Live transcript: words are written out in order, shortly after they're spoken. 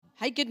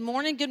Hey, good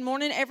morning,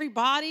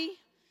 everybody.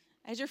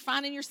 As you're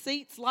finding your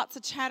seats, lots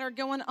of chatter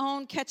going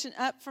on, catching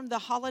up from the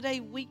holiday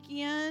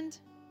weekend.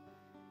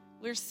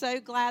 We're so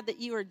glad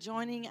that you are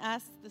joining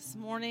us this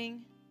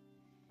morning.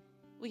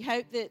 We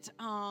hope that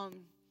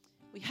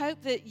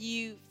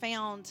you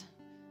found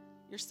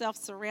yourself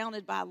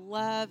surrounded by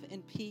love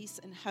and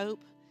peace and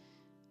hope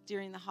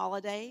during the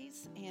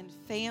holidays, and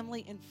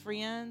family and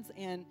friends,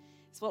 and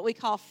it's what we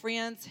call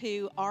friends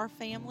who are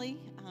family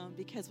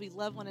because we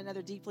love one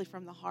another deeply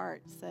from the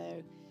heart.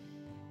 So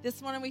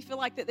this morning we feel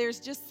like that there's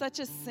just such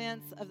a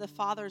sense of the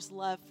Father's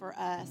love for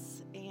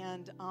us.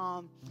 And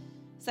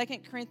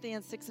 2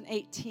 Corinthians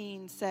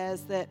 6:18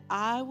 says that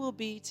I will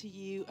be to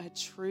you a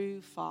true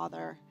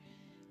father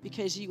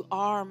because you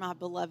are my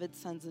beloved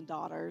sons and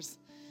daughters.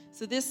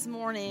 So this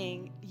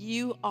morning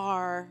you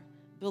are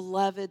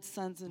beloved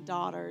sons and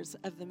daughters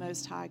of the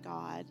Most High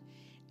God.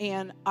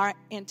 And our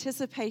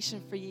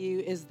anticipation for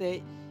you is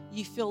that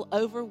you feel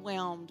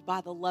overwhelmed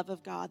by the love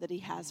of God that He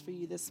has for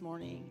you this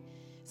morning.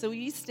 So will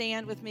you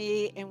stand with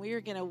me, and we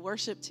are going to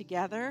worship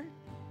together,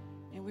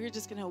 and we're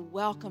just going to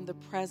welcome the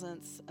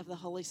presence of the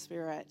Holy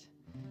Spirit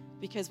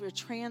because we're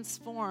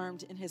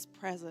transformed in His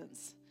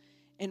presence.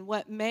 And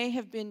what may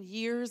have been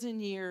years and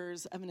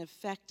years of an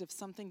effect of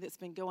something that's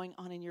been going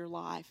on in your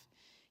life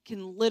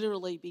can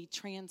literally be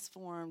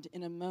transformed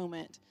in a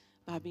moment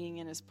by being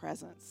in His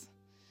presence.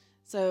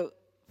 So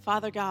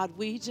Father God,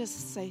 we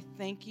just say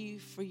thank you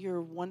for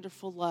your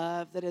wonderful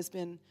love that has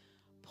been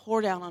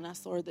poured out on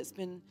us, Lord, that's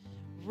been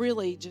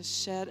really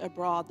just shed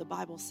abroad, the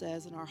Bible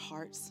says, in our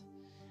hearts.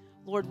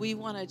 Lord, we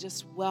want to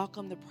just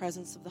welcome the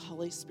presence of the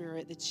Holy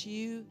Spirit, that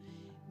you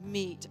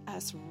meet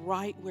us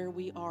right where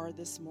we are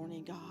this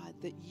morning, God,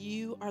 that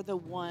you are the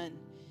one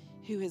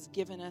who has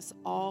given us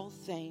all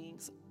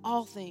things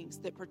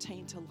that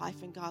pertain to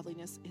life and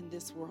godliness in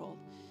this world.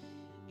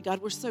 And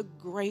God, we're so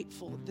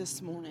grateful this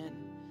morning.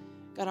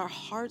 God, our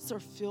hearts are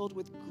filled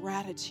with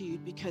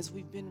gratitude because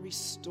we've been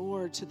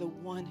restored to the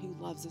one who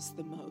loves us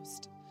the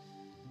most.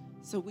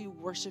 So we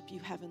worship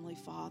you, Heavenly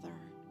Father.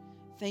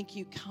 Thank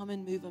you. Come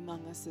and move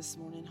among us this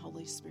morning,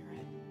 Holy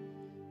Spirit.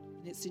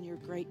 And it's in your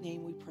great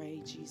name we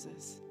pray,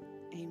 Jesus.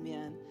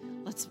 Amen.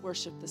 Let's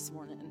worship this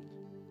morning.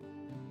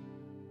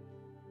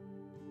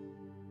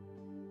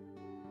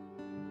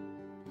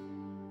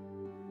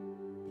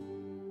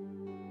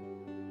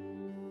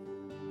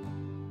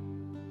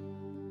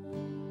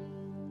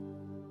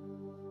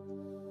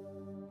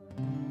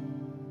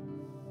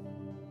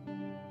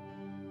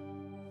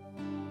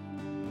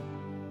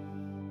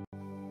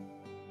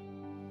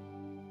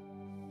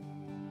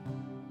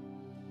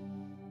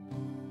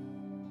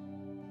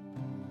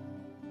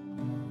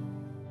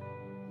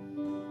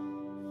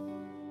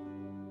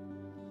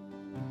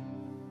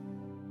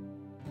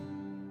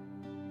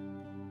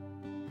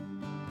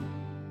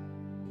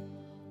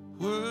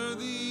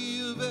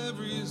 Worthy of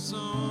every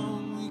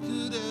song we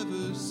could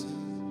ever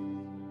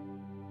sing,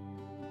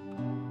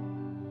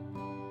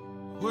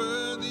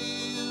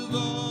 worthy of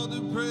all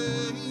the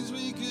praise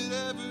we could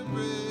ever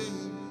bring,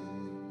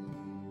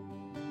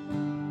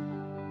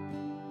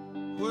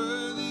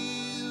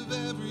 worthy of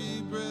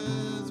every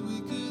breath we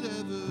could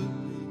ever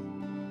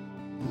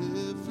breathe.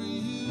 Live for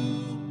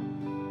you,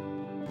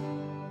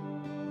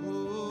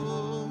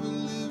 oh, we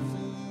live for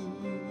you.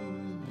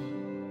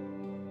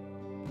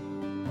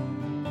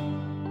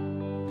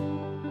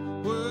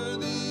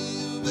 Worthy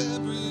of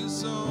every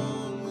song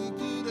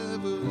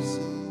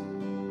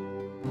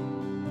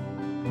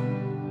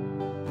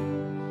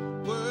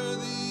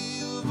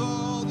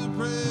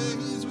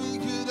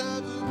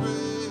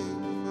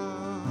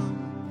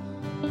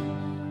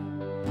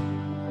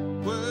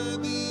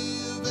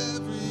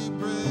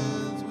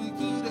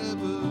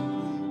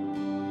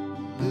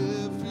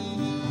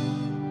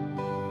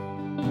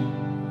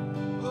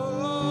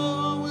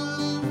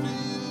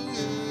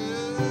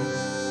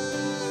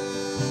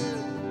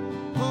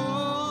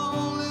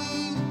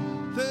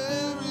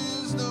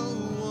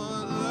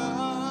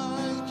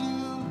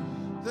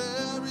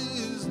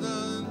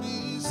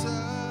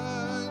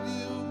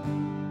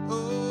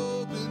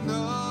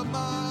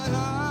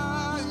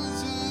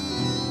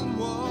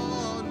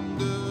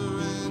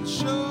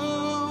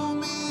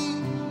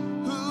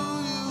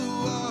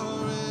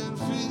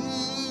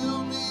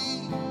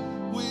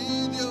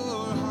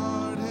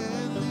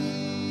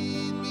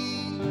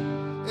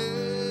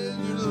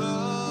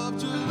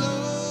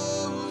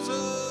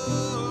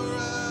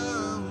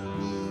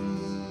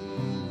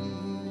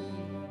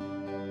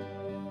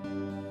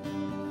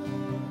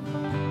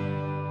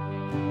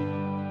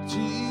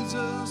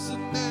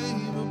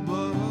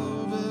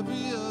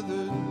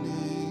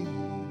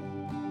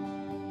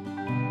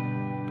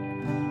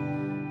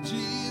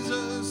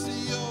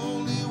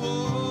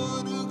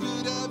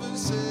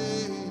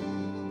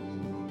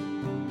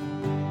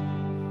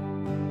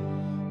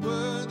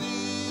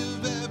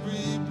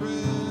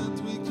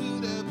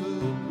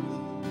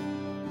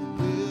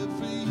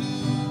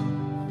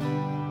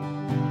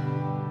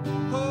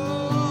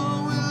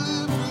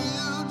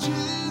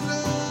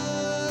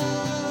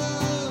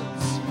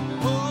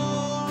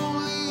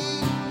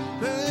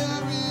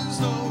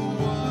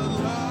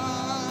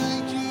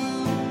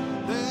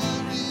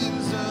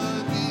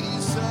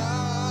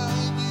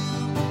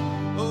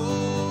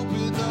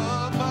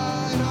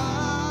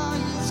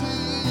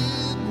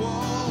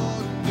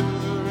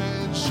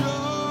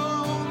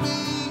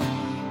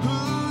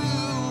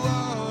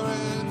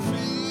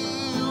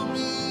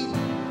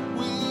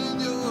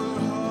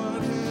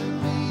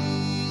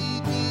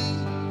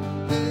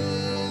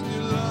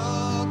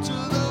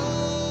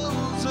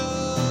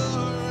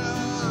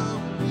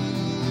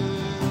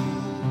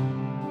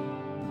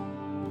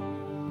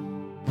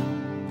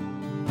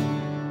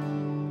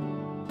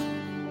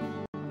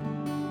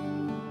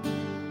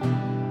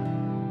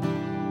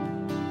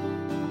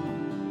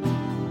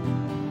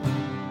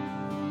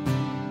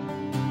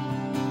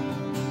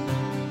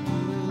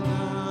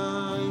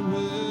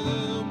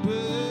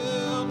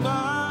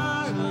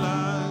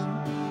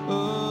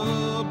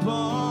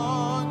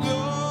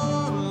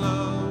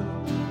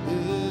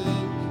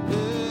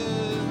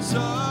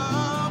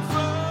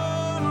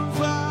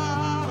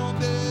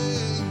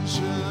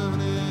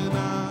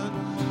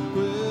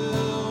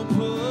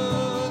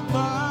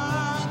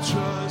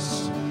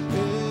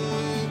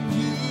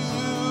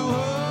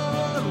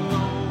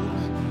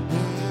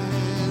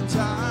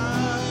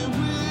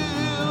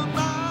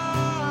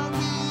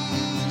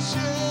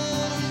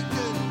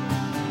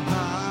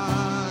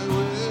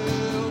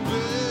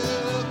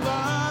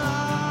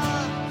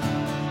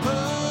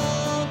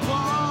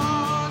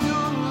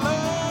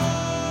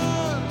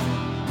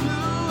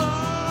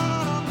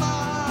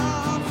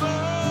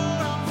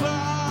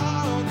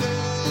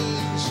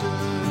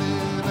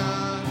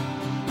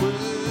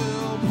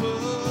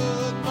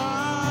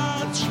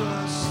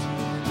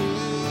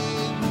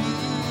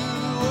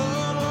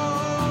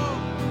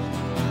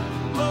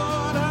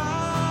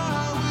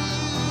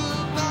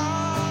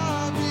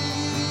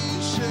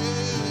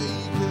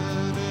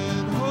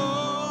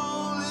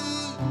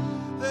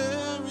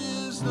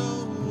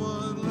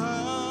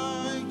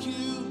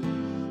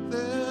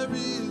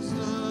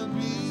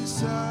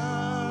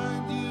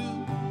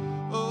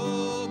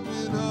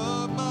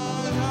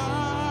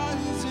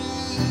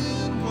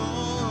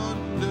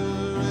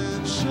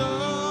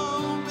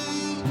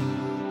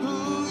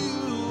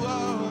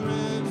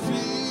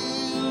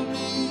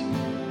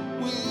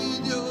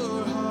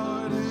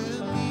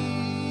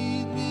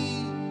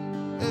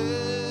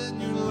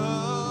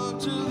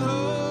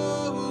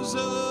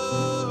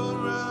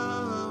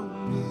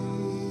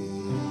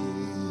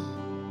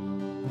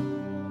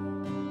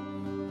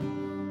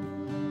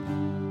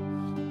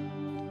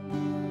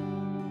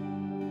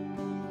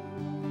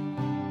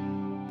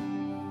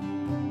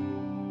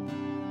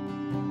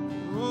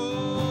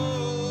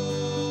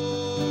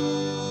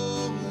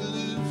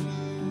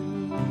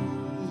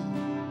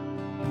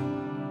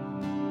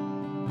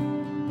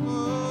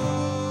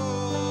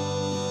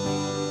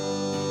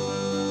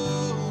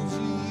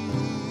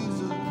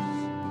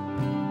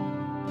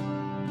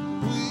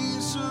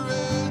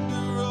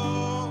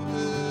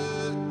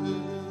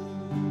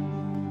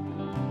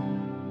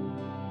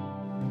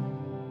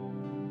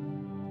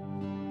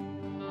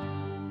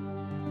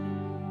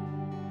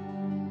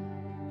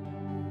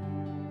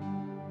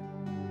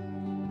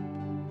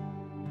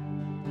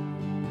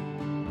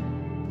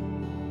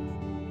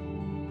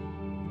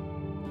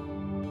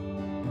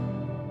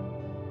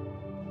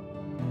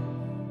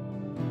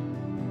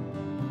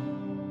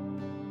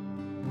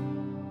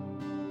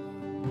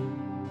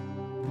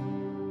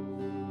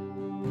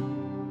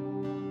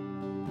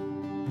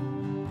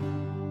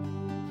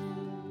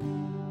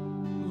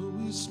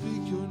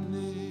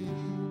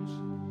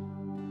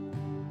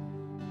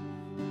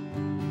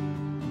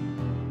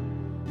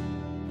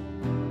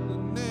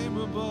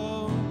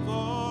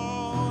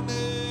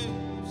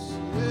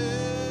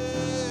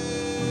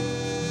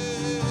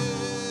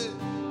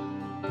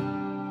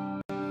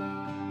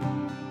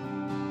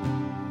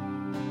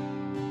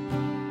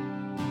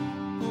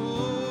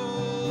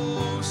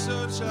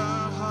search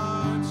our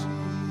hearts,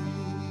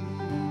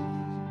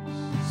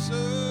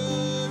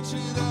 search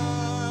it out.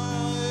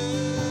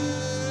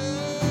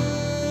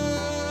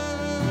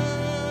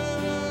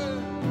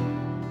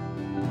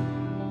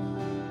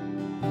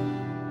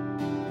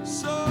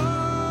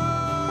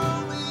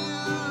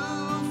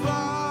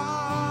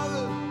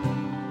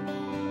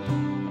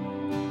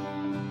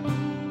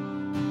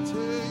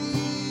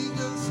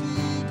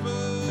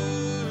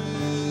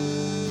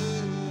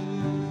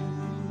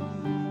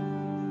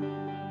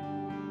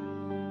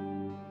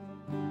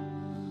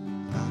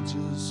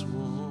 Just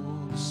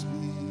want to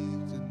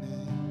speak the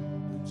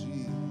name of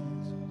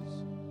Jesus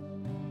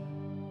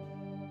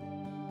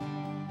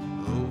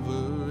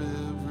over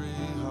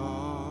every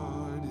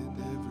heart and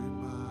every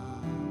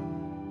mind.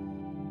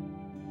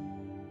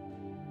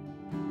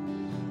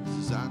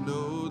 'Cause I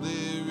know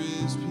there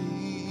is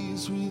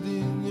peace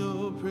within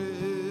your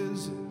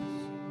presence.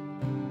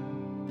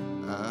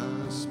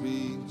 I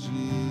speak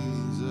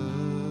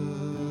Jesus.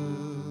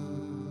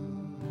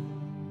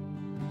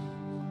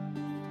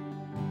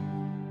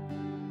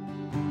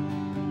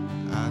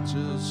 I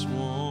just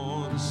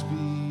want to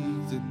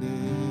speak the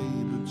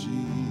name of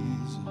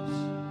Jesus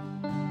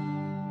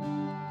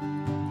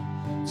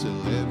till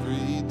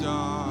every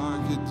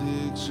dark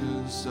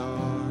addiction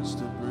starts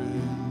to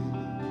break,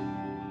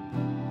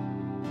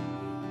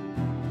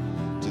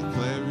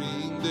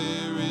 declaring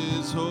there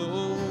is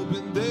hope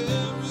and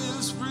there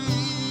is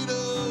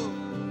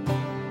freedom.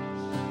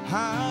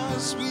 I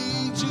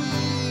speak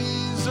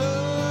Jesus.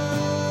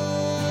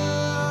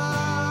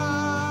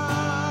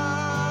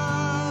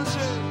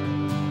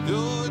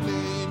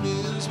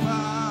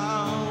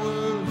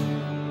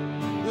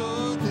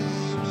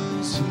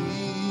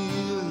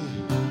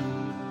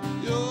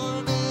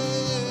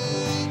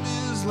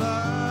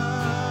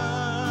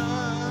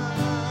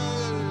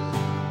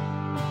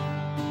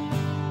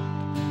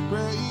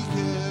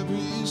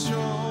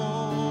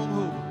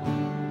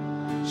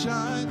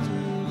 Shine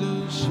through the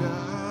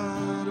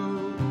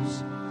shadows,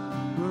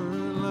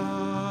 burn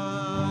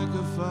like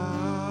a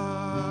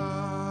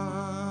fire.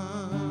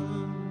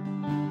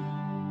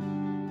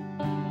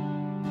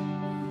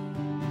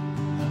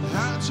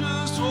 I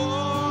just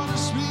want to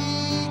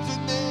speak the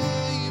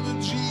name of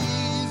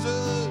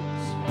Jesus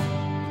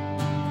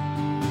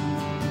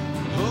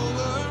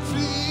over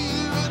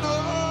fear and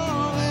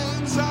all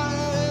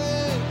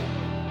anxiety,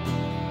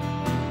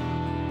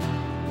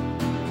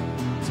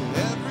 to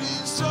every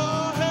soul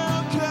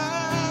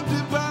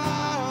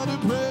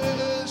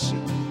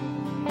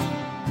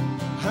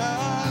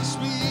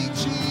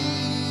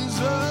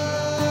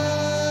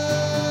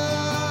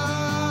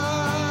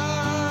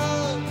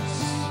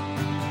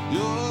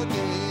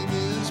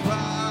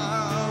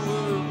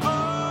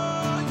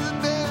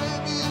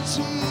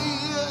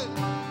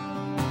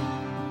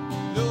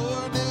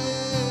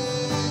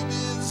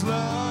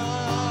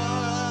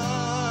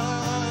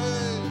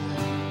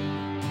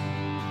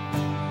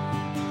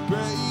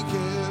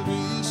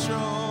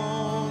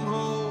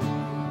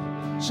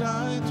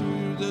shine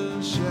through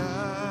the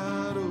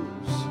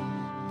shadows,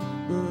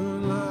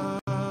 burn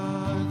like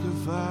a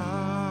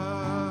fire.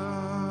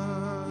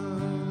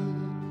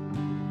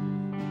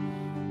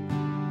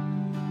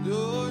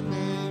 Your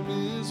name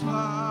is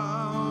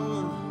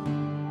power,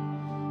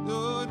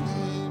 your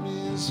name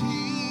is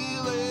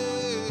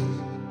healing,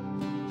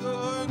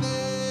 your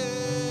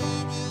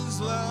name is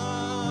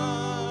life.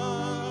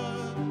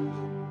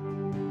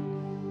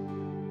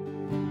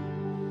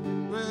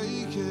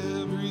 Break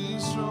every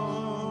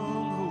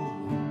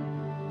stronghold,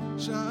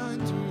 shine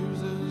through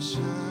the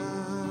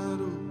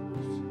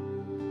shadows,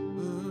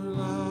 burn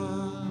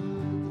like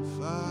a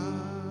fire.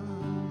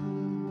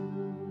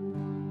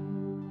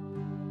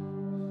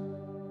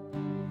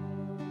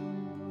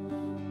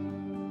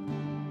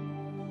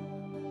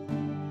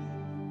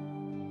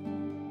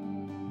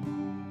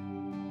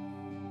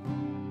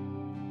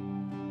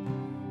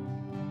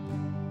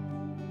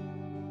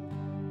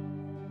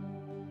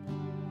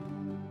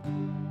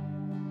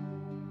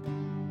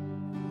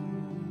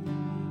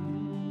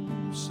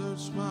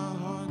 Search my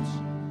heart,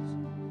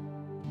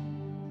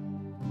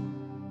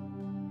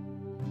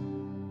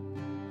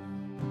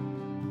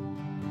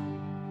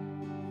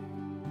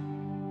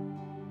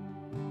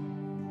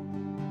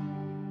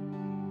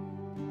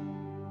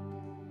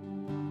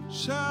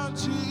 shout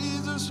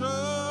Jesus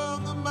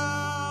from the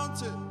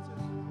mountain,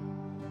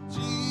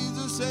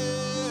 Jesus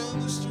in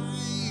the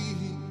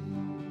street,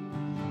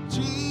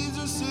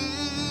 Jesus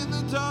in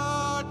the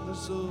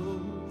darkness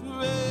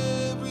over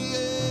every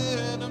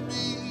enemy.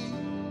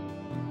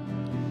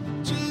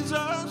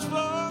 Jesus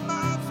for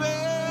my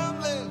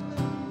family,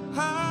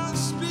 I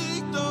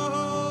speak the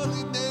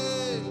holy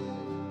name.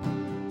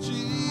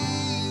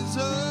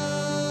 Jesus,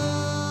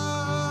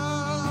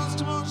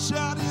 come on,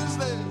 shout his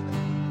name.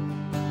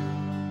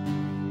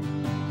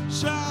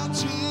 Shout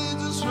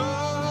Jesus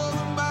from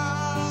the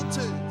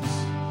mountains,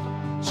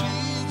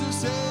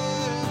 Jesus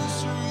in the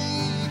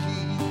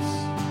streets,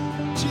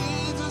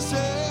 Jesus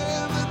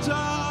in the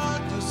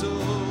darkness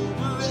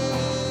over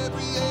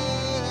every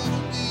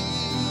enemy.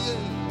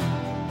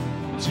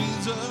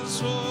 Jesus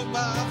for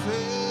my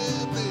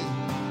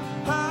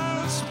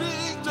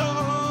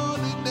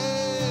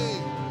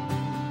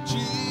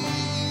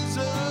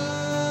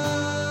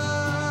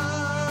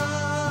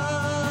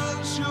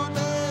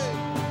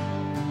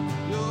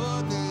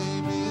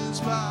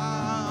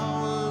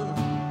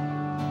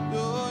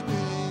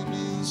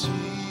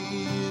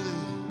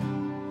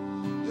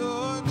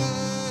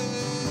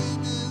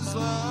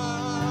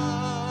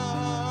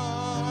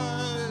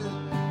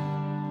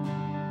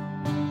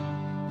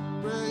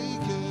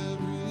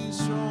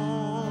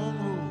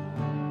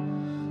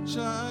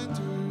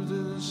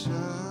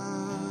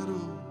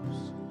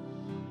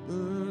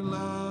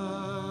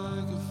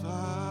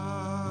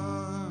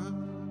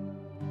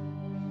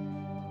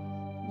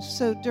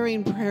So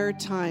during prayer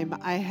time,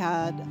 I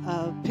had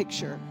a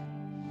picture.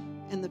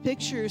 And the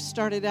picture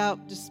started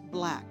out just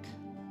black,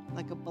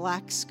 like a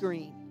black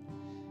screen.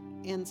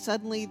 And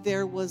suddenly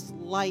there was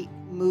light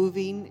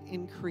moving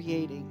and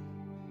creating.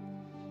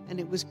 And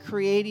it was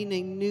creating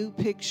a new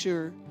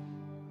picture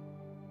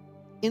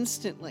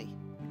instantly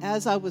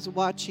as I was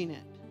watching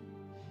it.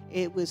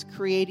 It was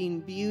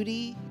creating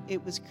beauty.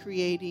 It was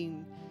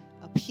creating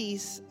a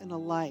peace and a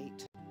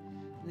light.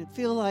 And I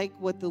feel like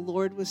what the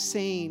Lord was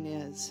saying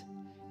is,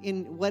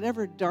 in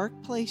whatever dark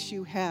place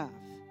you have,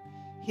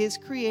 His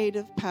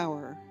creative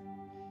power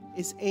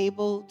is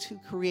able to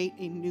create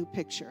a new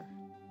picture.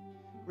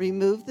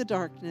 Remove the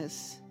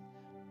darkness,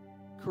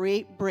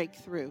 create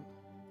breakthrough,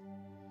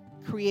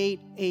 create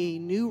a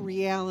new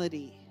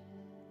reality.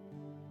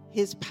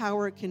 His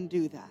power can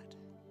do that.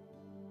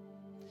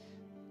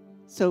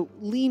 So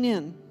lean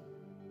in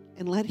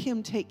and let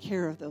Him take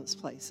care of those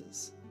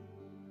places.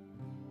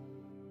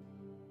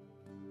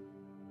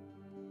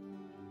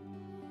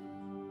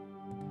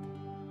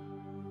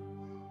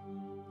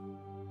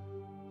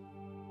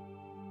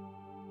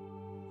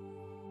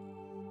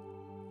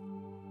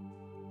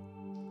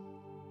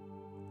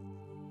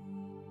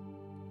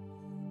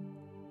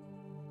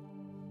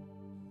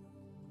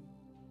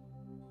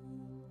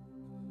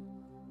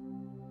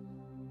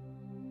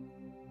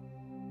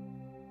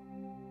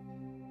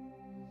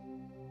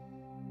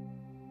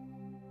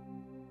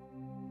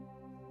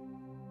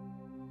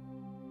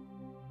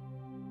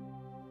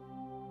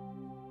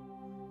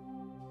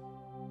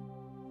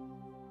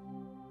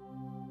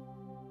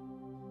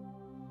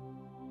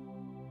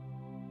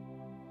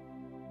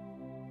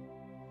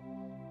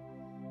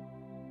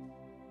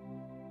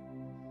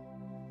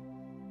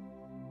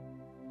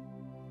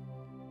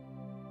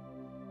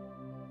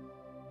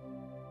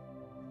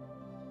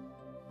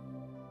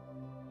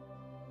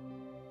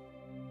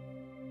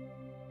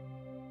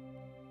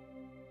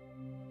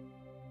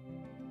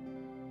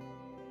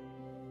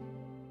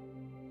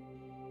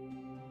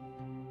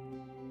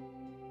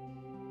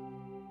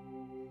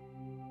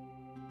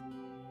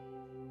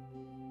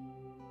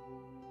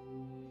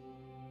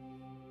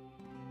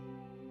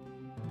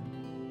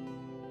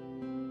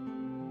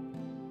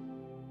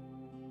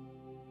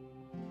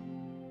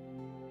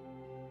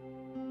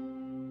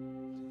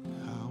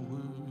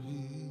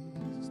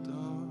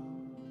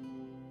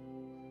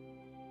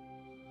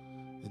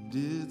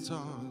 It's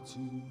hard to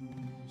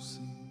see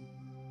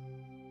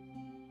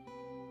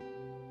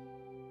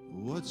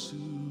what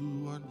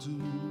you are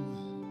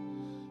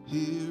doing here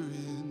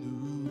in the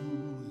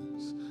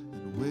ruins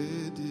and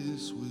where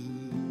this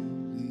will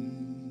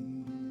lead.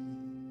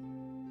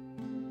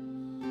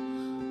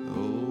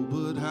 Oh,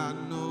 but I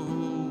know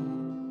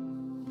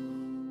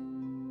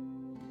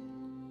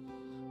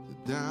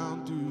that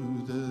down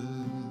through the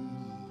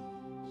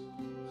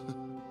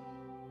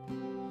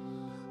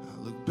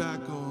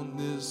back on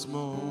this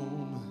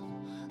moment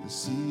and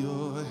see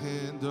your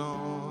hand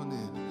on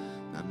it.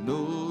 I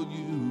know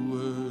you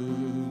were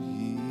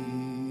here,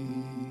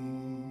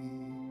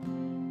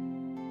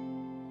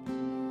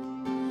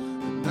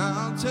 and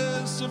I'll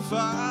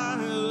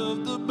testify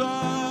of the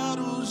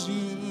battles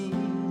you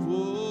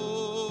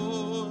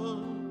won,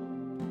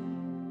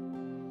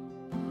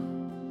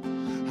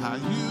 how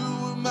you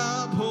were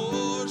my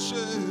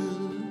portion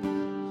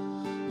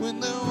when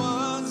there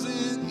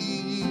wasn't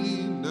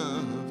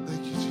enough.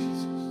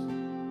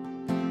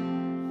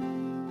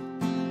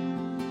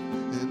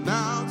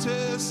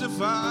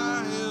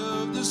 Testify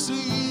of the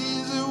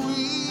seas that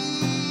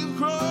we've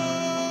crossed,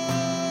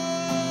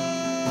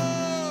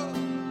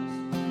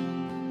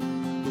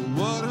 the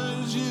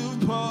waters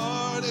you've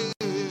parted,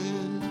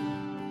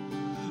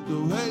 the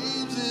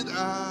waves that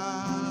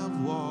I've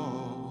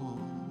walked,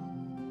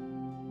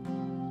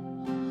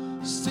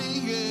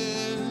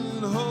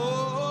 singing, oh,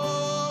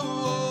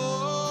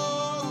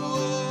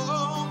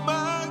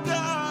 my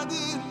God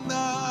did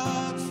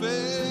not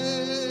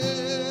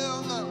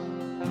fail. No.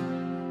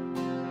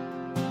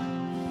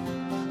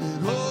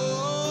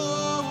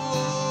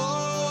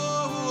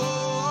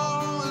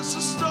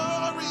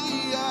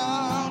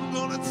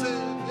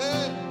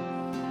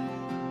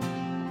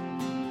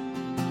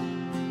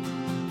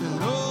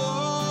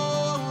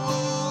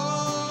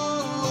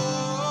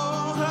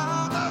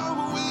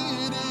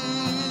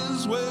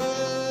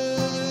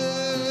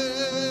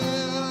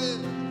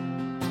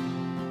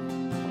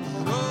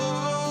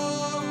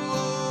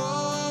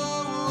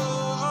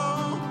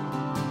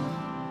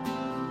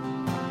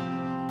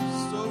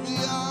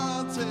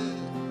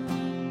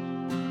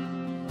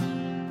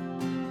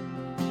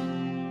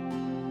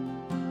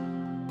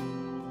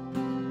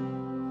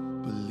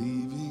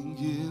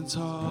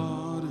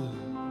 Harder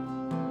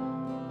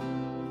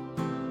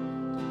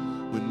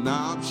when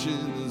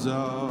options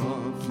are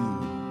few,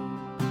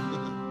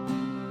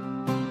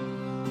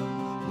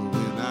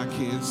 when I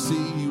can't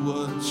see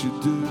what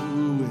you're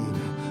doing.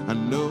 I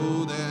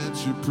know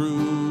that you're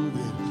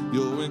proving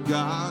you're a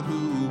God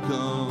who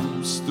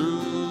comes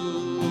through.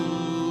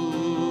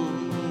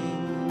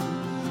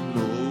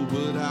 No,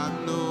 but I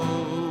know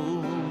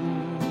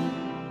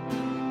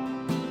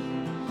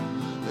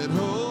and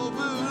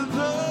over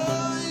the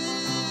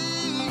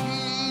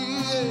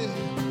years,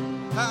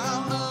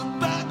 I'll look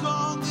back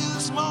on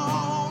this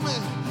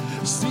moment,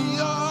 see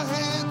your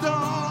hand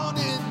on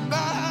it, now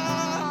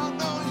I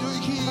know you're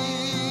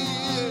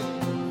here,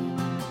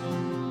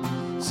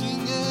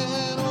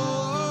 singing,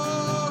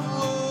 oh,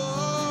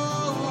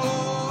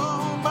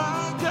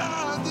 my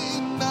God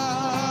did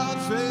not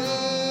fail.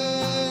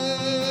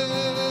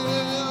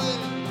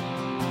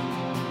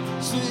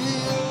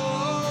 Sing,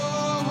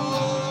 oh,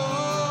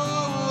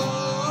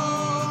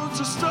 it's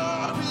a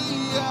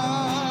story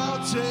I'll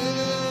tell.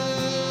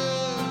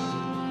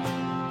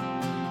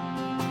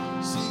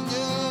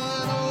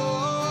 Singing,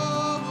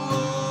 oh,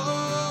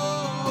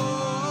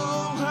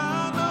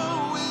 I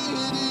know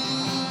it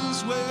is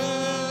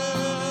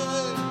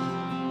well.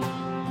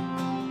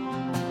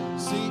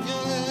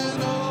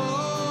 Singing, oh,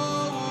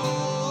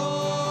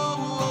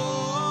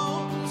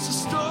 it's a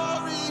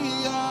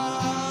story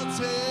I'll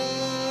tell.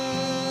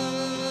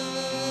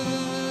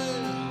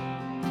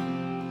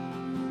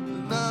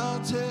 And I'll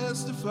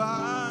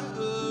testify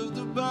of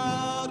the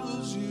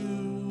battles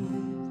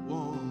you've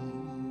won.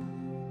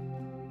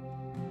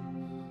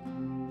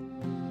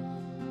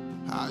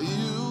 How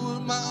you were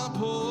my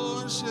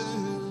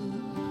portion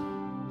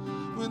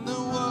when there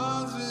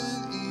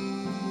wasn't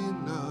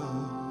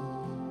enough.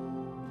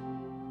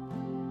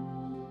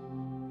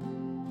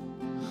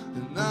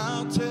 And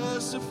I'll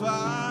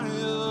testify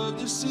of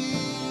the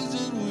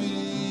season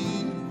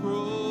we've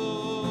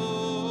grown,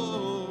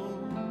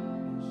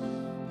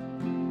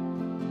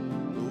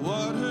 the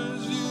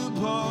waters you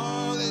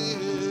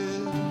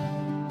parted,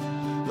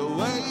 the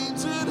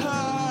waves that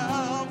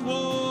I've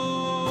walked.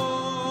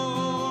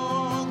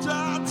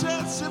 I'll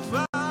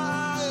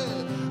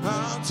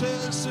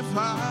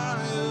testify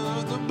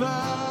of the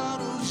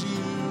battles you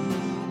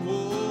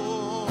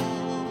won.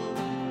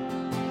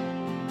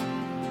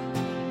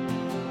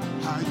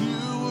 How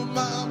you were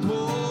my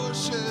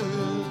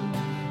portion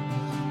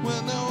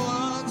when there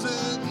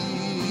wasn't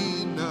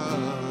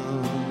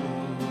enough.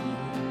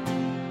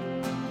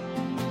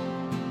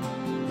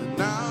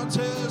 And I'll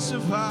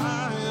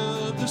testify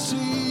of the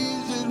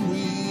season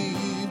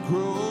we've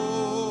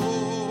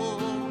grown,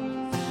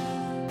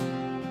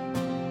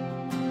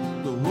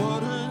 the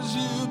waters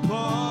you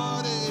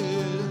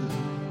parted,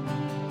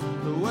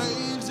 the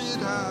waves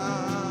that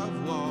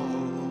I've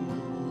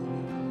walked,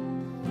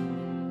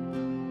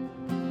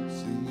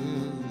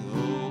 singing,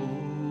 oh,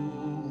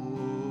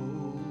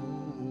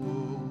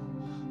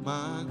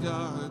 my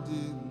God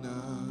did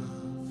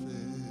not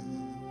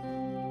fail.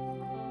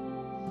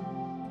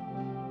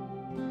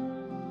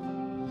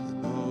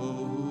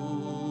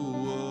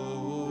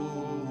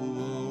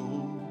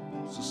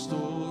 And it's a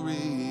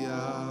story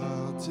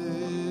I'll tell.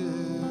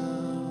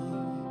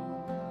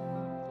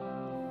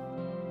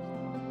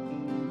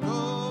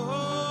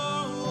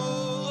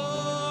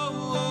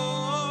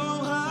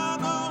 I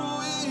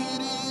know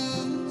it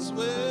is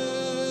well.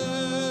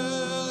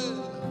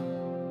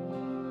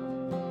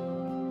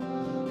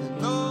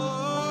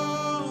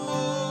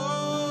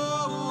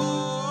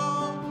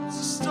 And it's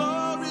a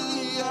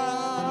story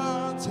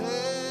I'll tell.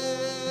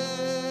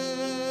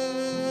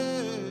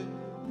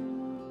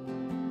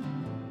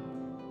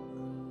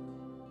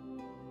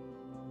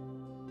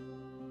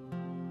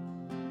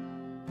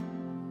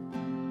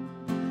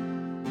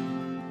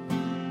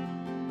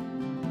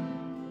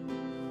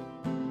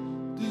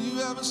 Do you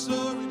have a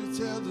story to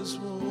tell this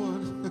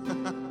morning?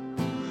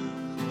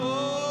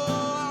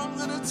 Oh, I'm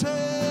gonna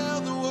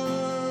tell the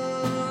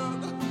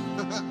world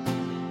of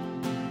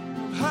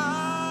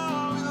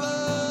how he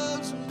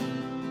loves me.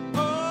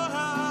 Oh,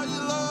 how you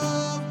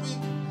love me.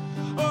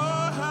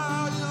 Oh,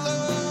 how you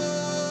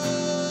love me.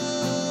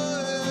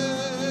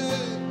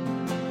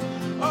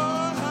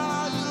 Oh,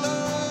 how you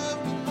love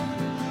me.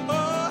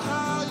 Oh,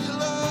 how you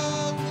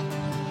love me.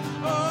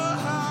 Oh,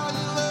 how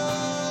you love me.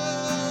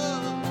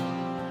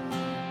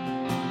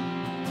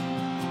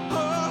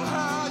 Oh,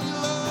 how you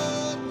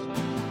love me.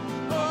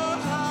 Oh,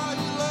 how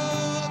you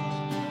love me.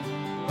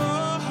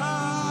 Oh,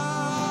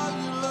 how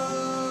you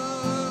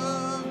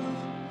love me.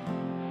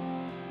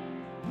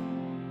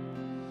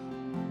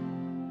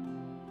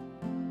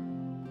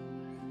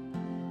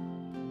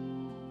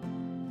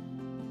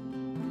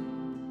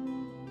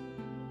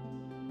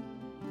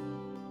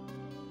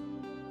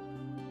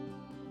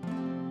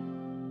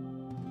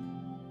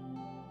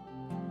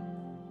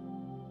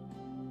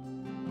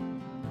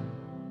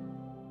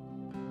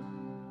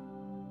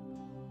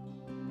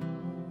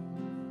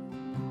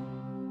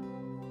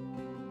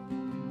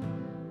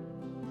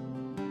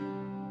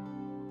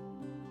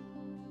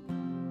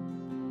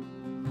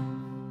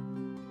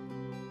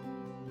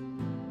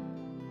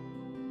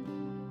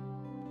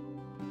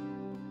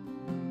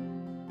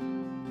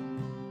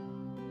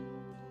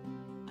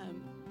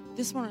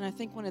 This morning, I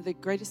think one of the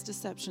greatest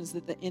deceptions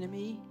that the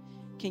enemy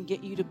can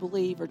get you to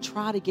believe or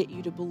try to get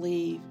you to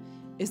believe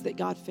is that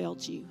God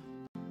failed you.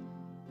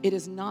 It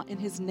is not in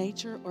his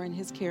nature or in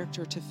his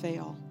character to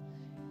fail.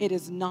 It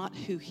is not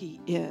who he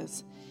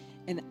is.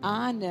 And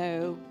I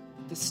know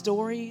the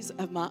stories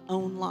of my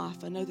own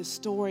life. I know the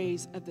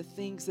stories of the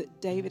things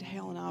that David,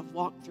 Hale, and I have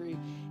walked through.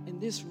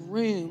 And this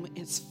room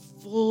is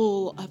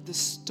full of the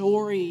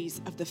stories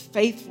of the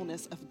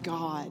faithfulness of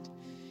God.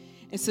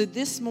 And so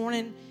this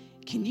morning,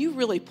 can you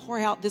really pour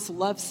out this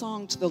love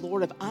song to the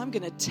Lord of, I'm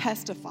going to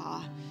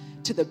testify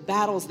to the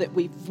battles that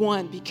we've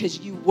won because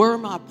you were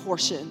my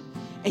portion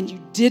and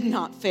you did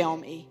not fail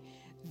me.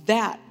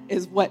 That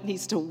is what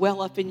needs to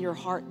well up in your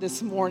heart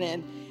this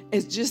morning,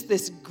 is just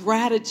this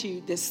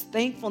gratitude, this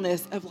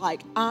thankfulness of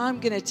like, I'm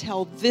going to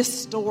tell this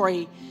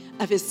story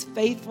of his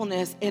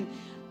faithfulness. And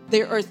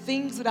there are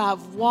things that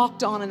I've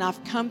walked on and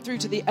I've come through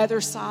to the other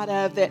side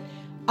of that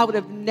I would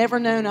have never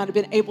known I'd have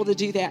been able to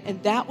do that.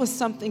 And that was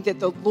something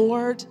that the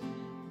Lord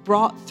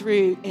brought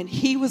through, and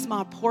he was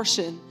my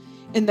portion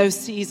in those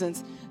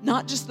seasons.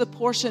 Not just the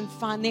portion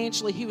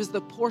financially, he was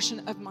the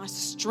portion of my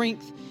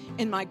strength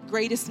in my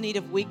greatest need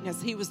of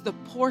weakness. He was the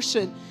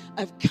portion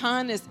of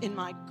kindness in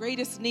my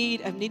greatest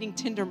need of needing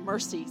tender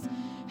mercies.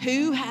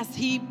 Who has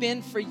he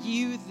been for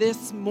you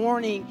this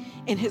morning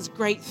in his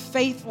great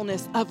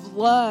faithfulness of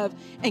love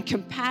and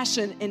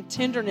compassion and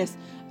tenderness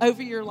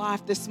over your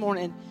life this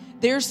morning?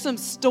 There's some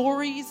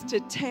stories to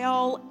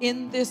tell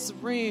in this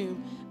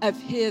room of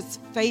his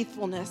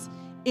faithfulness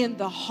in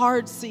the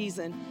hard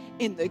season,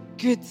 in the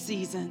good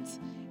seasons.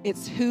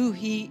 It's who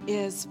he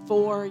is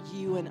for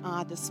you and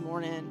I this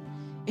morning.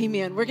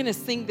 Amen. We're going to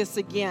sing this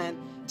again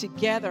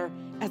together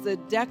as a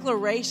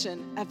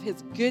declaration of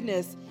his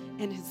goodness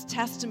and his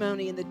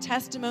testimony and the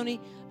testimony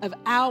of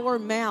our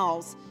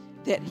mouths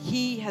that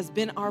he has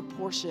been our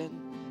portion.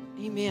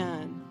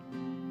 Amen.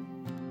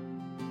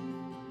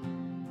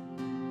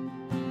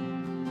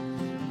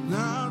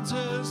 Now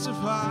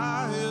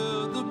testify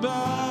of the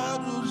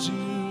battles you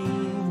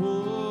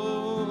won.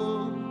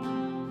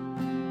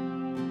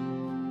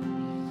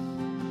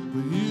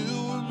 But you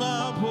were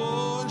my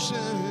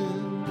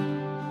portion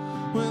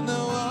when there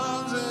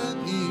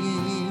wasn't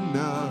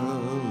enough.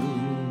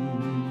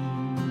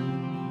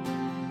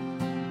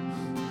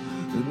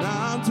 And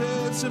I'll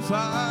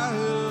testify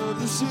of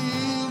the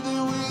seas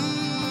that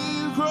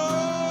we've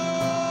crossed,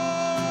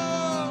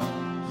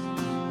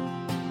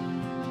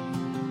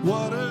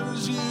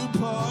 waters you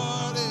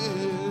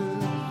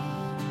parted,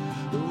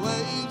 the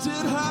waves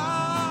that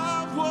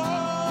I've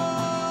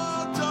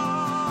walked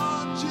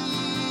on,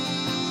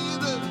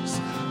 Jesus.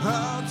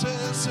 I'll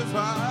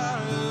testify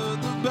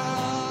of the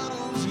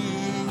battles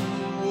you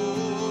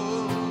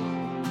won.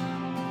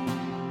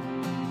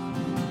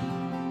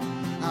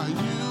 How you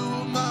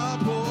were my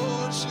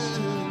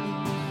portion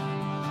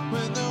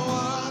when there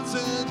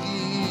wasn't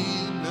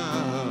enough.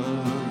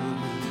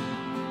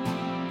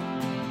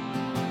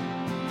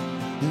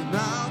 And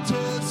I'll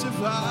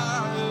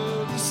testify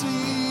of the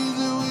seas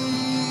that we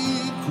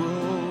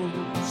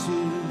crossed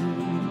through,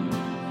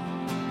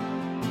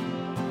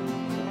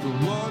 the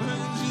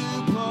waters you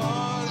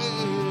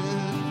parted,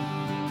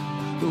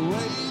 the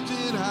waves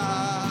that I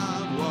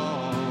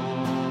walked.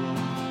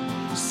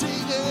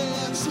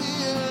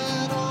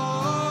 Singing,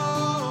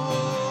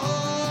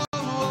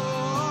 oh,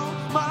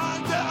 my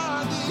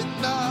God did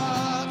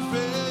not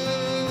fail.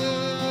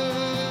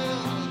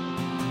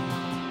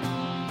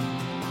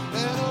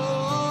 And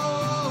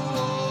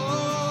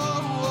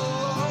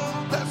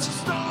that's the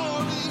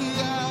story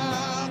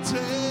I'll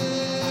tell.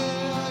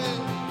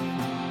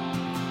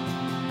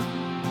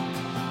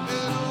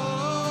 And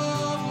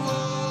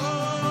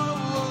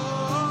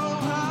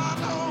I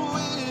know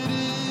it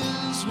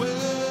is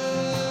well.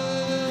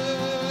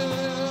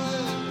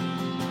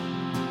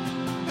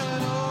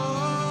 And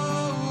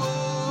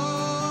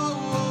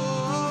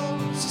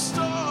it's the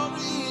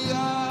story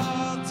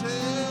I'll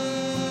tell.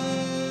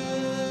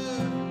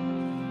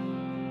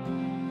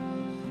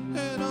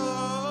 And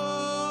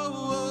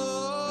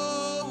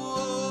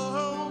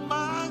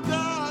my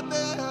God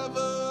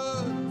never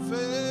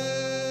fails.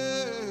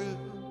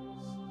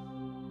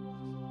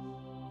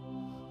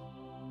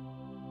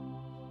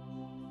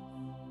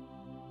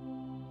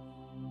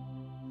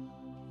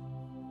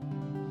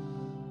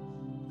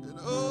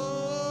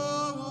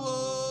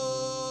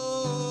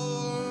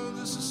 And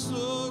this is the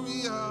story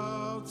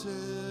I'll tell.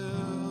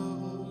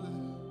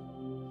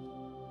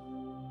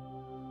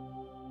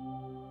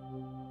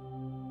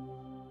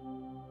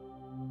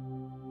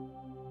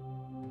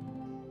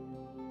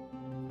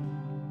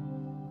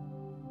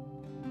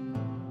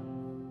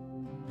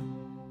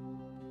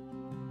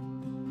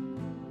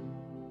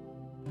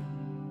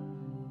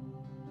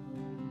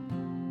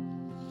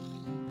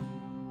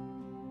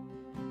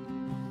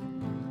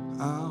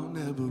 I'll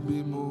never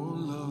be more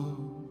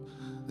loved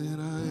than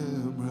I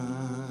am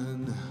right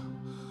now.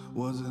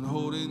 Wasn't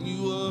holding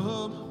you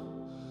up,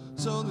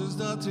 so there's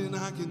nothing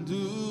I can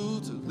do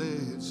to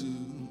let you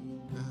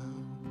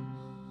down.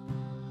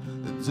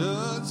 It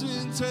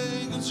doesn't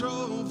take a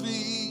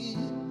trophy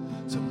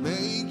to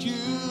make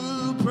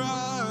you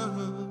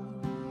proud.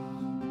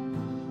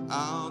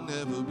 I'll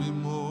never be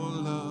more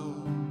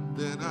loved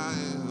than I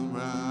am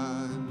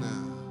right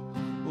now.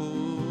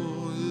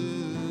 Oh, yeah.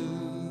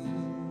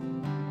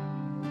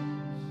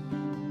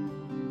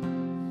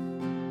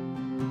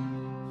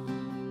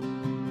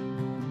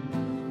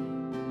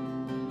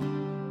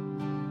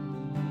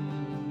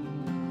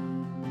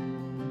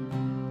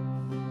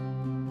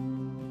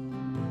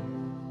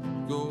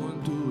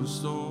 a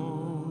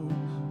storm,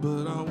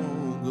 but I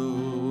won't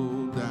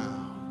go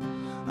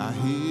down. I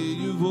hear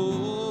your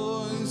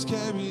voice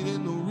carried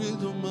in the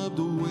rhythm of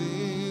the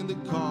wind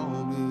that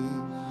call me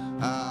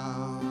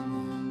out.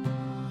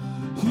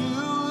 You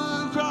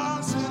would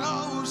cross an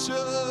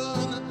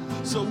ocean,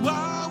 so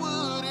I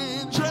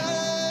wouldn't drown.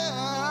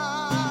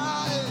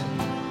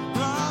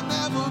 I've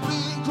never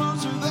been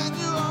closer than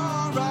you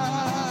are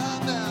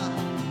right now.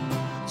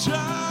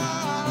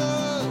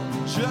 Child,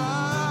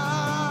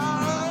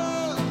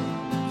 child,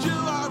 you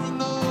are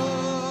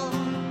enough.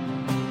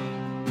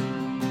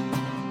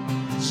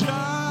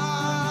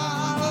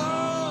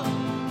 Child,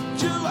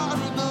 you are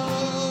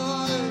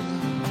enough.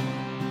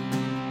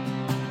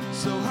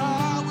 So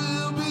I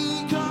will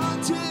be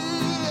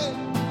content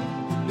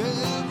in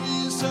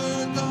every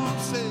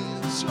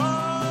circumstance.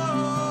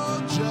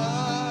 Oh,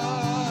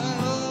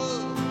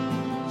 child,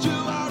 you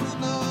are enough.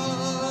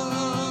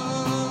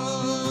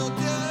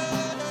 Yeah.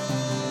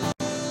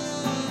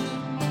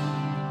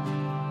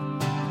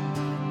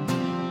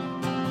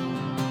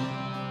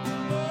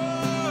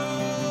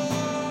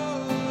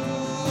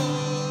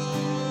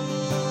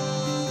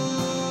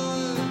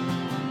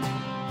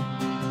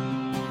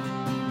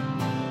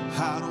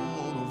 I don't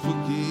wanna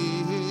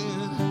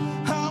forget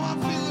how I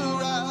feel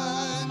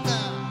right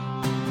now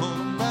on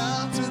a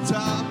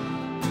mountaintop.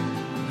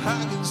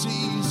 I can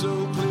see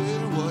so clear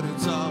what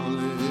it's all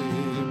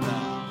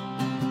about.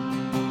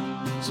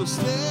 So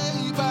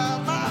stay by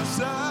my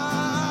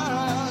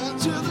side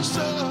till the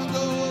sun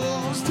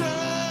goes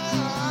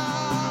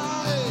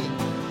down. Hey,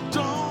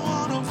 don't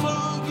wanna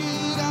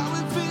forget how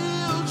it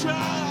feels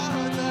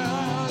right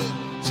now. Hey,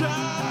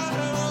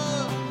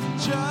 child,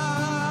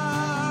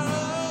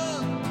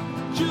 child,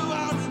 you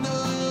are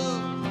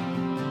enough.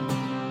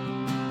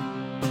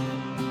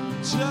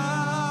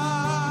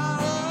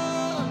 Child,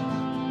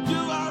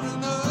 you are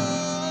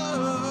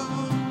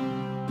enough.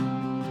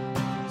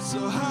 So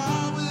I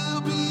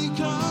will be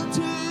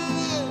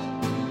content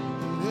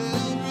in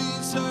every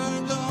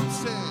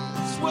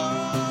circumstance.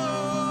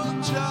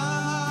 Whoa,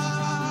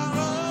 child,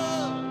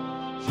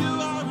 you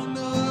are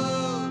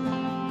enough.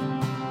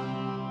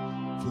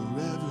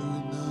 Forever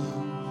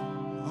enough,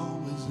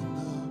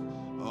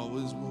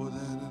 always more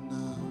than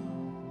enough.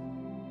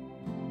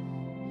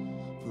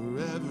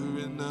 Forever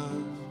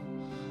enough,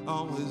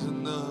 always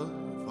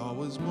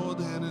more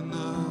than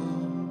enough.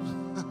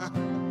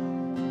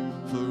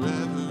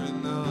 Forever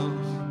enough,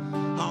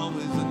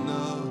 always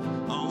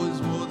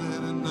more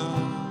than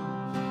enough.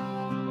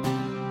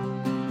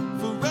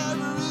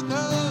 Forever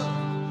enough,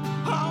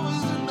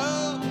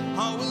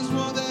 always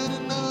more than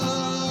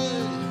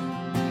enough.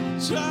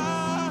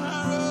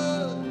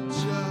 Child,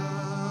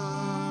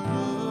 child,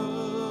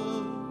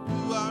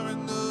 you are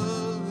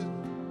enough.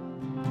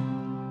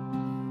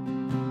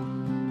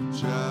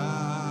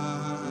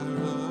 Child,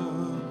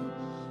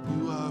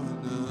 you are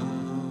enough.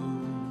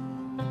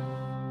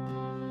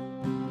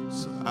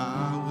 So I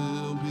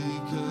will be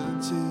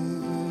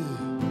content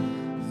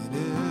in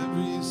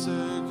every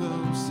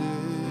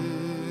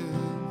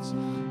circumstance.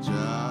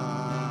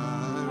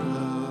 Child,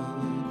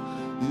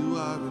 you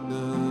are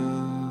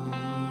enough.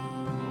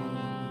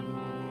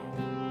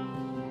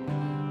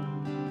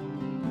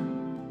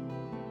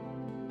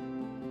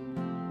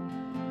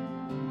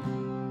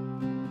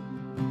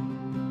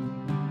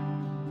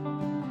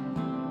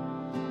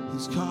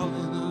 He's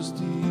calling us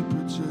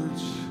deeper,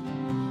 church.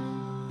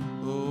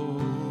 Oh,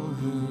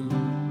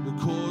 the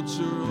courts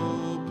are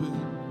open,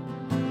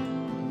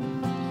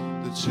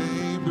 the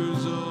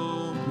chambers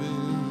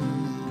open,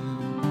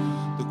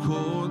 the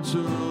courts are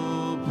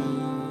open.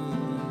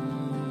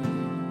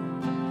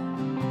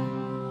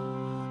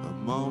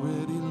 I'm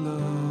already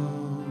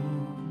loved,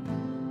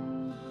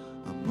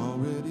 I'm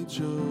already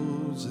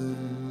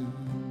chosen.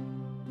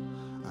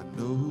 I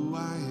know who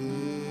I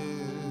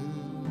am,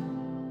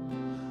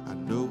 I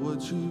know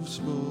what you've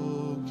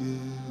spoken.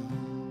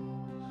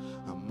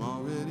 I'm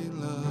already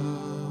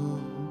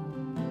loved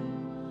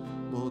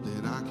more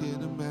than I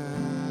can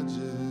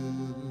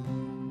imagine,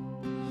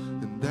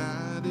 and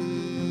that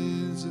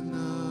is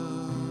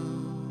enough.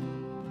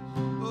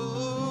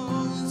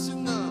 Oh, it's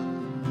enough.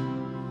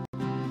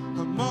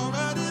 I'm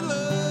already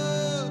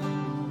loved,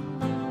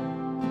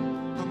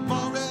 I'm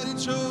already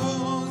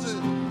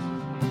chosen.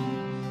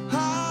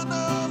 I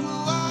know who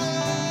I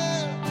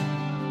am,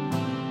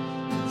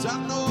 'cause I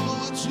know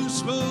what you've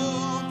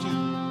spoken.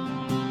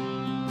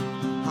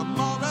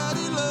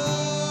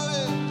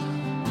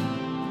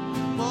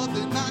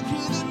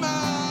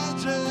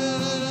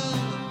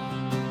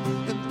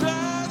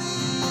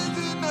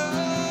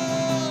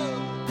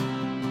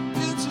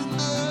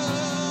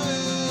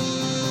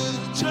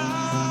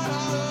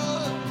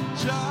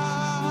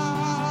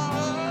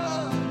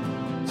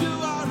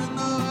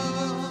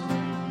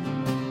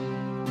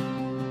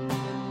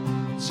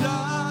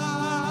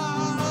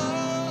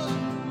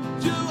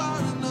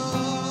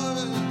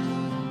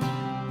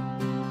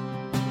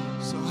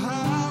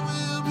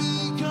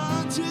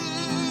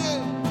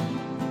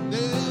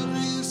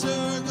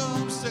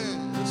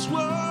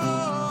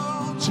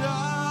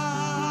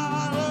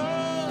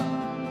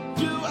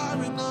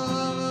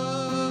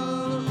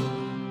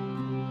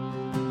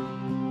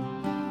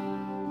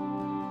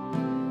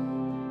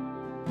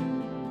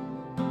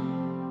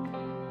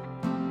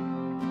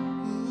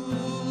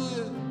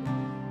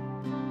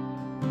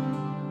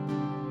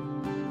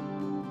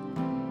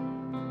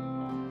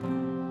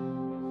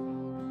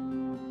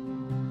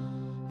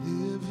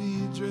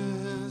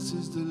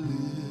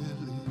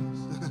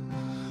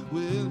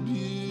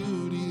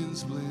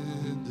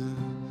 splendor.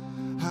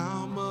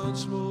 How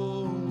much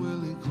more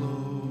will he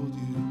clothe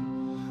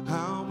you?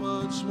 How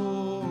much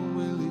more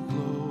will he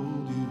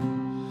clothe you?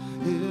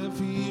 If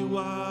he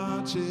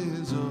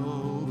watches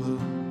over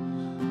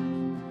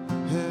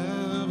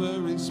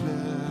every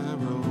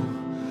sparrow,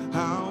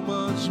 how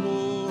much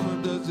more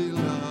does he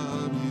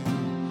love you?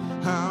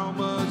 How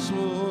much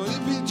more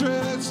if he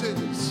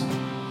dresses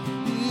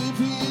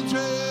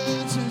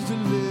the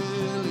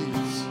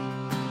lilies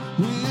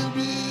with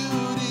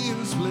beauty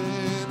and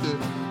splendor?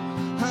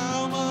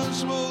 How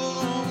much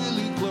more will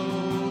he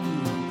clothe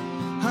you?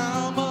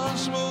 How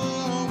much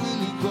more will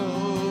he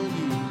clothe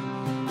you?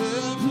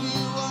 If he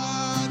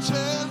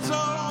watches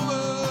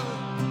over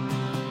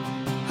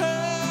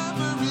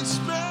every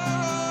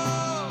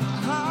sparrow,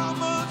 how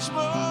much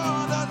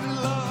more does he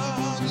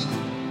love you?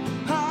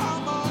 How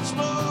much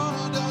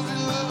more does he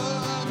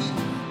love you?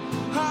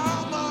 How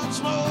much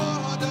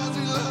more does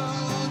he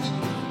love you?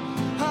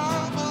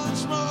 How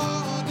much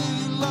more do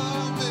you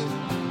love me?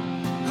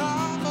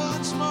 How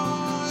much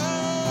more?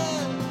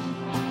 Yeah.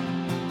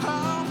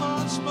 How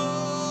much more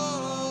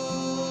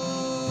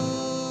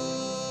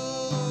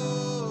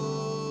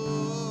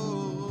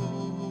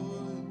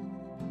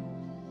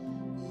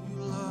you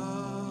love?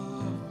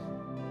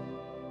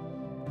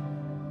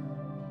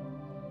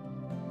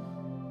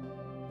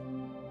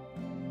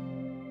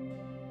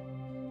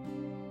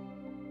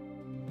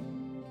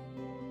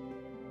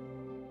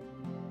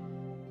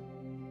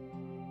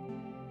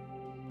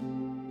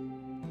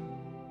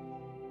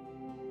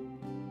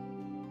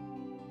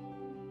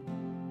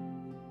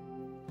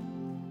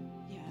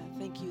 Yeah,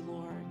 thank you,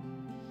 Lord.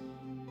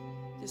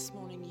 This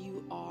morning,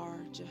 you are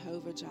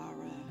Jehovah Jireh.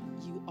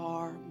 You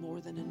are more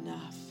than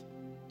enough.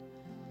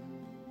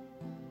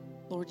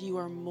 Lord, you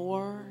are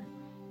more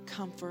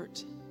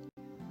comfort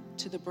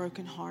to the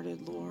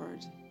brokenhearted,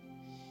 Lord.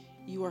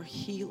 You are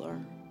healer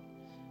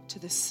to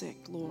the sick,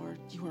 Lord.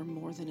 You are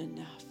more than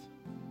enough.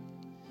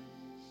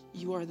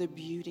 You are the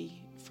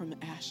beauty from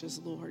ashes,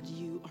 Lord.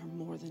 You are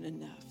more than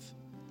enough.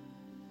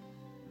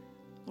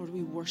 Lord,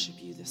 we worship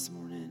you this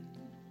morning.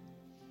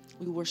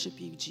 We worship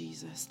you,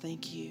 Jesus.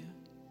 Thank you.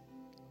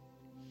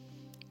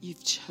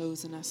 You've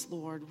chosen us,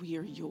 Lord. We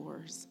are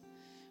yours.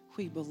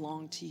 We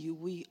belong to you.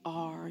 We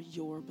are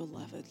your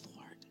beloved,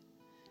 Lord.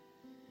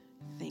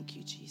 Thank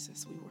you,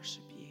 Jesus. We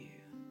worship you.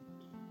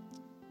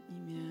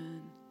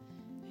 Amen.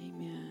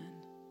 Amen.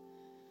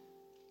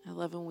 I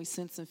love when we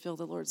sense and feel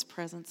the Lord's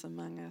presence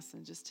among us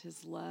and just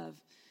his love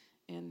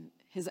and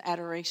his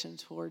adoration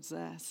towards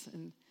us.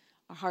 And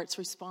our heart's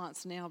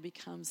response now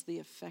becomes the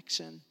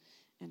affection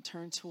and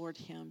turn toward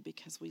him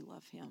because we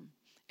love him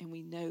and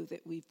we know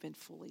that we've been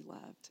fully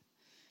loved.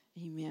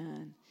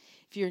 Amen.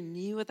 If you're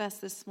new with us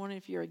this morning,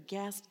 if you're a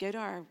guest, go to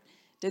our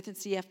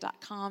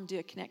dothncf.com, do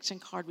a connection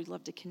card. We'd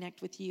love to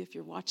connect with you. If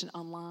you're watching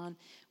online,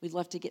 we'd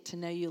love to get to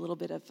know you a little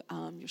bit of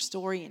your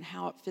story and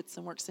how it fits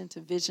and works into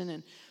vision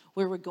and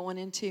where we're going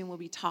into. And we'll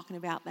be talking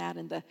about that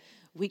in the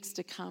weeks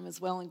to come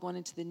as well and going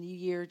into the new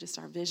year, just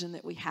our vision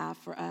that we have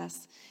for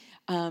us.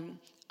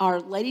 Our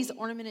Ladies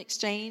Ornament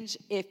Exchange,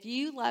 if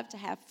you love to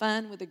have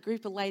fun with a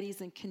group of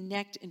ladies and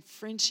connect in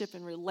friendship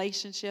and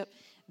relationship,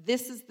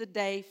 this is the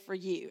day for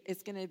you.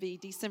 It's going to be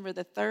December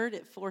the 3rd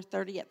at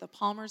 4:30 at the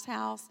Palmer's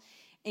house.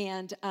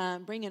 And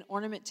bring an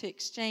ornament to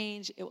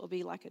exchange. It will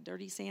be like a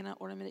Dirty Santa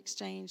ornament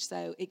exchange.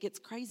 So it gets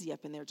crazy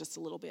up in there just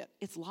a little bit.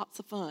 It's lots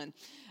of fun.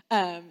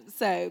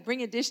 So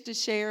bring a dish to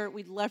share.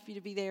 We'd love for you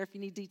to be there. If you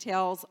need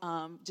details,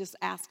 just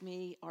ask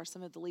me or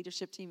some of the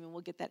leadership team, and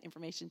we'll get that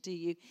information to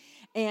you.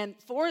 And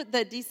for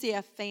the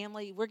DCF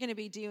family, we're going to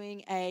be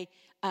doing a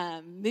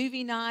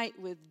movie night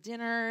with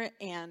dinner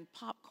and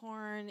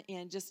popcorn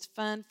and just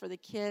fun for the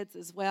kids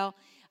as well.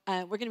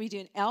 We're going to be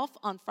doing Elf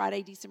on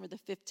Friday, December the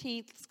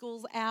 15th.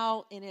 School's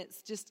out, and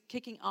it's just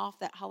kicking off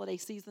that holiday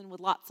season with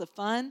lots of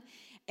fun.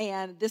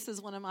 And this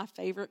is one of my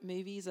favorite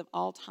movies of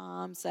all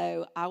time,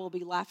 so I will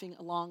be laughing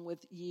along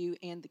with you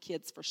and the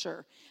kids for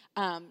sure.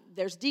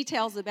 There's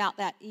details about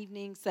that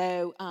evening,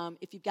 so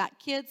if you've got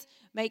kids,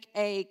 make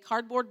a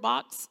cardboard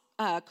box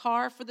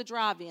car for the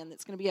drive-in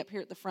that's going to be up here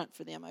at the front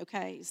for them,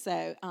 okay?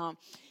 So...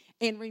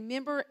 And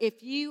remember,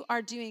 if you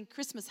are doing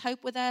Christmas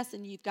Hope with us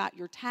and you've got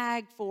your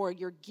tag for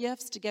your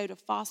gifts to go to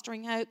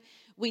Fostering Hope,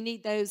 we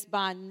need those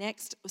by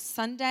next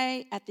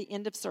Sunday at the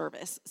end of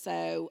service.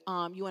 So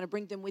you want to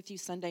bring them with you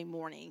Sunday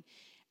morning.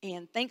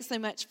 And thanks so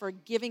much for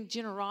giving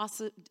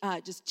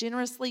just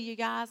generously, you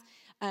guys.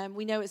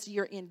 We know it's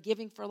year-end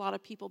giving for a lot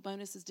of people,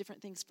 bonuses,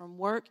 different things from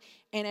work.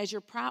 And as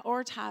you're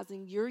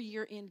prioritizing your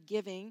year-end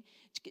giving,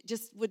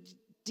 just would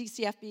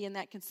DCF be in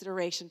that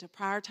consideration to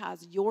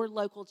prioritize your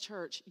local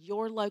church,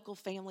 your local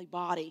family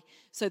body,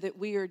 so that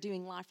we are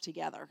doing life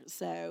together.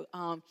 So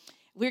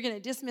we're going to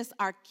dismiss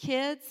our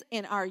kids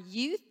and our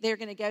youth. They're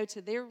going to go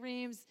to their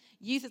rooms.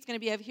 Youth is going to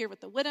be over here with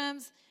the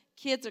Whittams.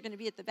 Kids are going to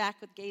be at the back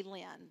with Gay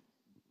Lynn.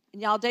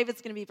 And y'all,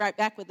 David's going to be right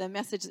back with a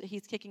message that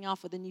he's kicking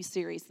off with a new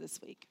series this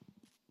week.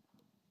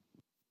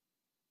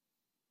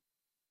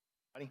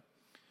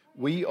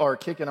 We are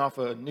kicking off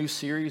a new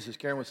series, as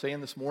Karen was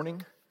saying this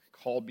morning,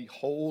 called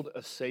Behold,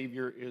 a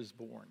Savior is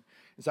Born.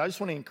 And so I just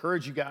want to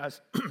encourage you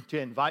guys to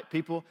invite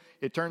people.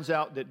 It turns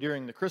out that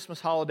during the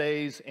Christmas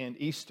holidays and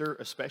Easter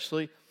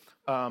especially,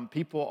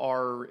 people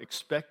are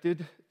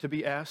expected to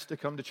be asked to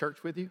come to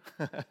church with you.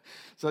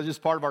 So it's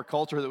just part of our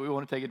culture that we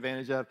want to take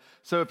advantage of.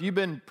 So if you've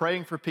been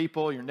praying for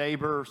people, your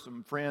neighbor,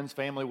 some friends,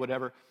 family,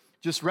 whatever,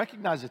 just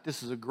recognize that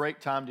this is a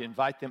great time to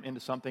invite them into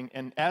something.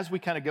 And as we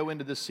kind of go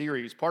into this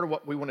series, part of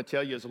what we want to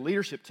tell you as a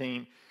leadership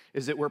team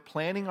is that we're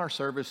planning our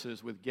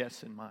services with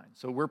guests in mind.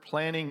 So we're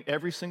planning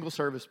every single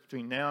service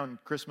between now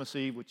and Christmas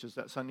Eve, which is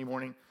that Sunday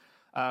morning.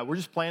 We're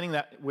just planning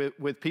that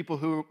with people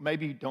who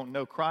maybe don't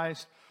know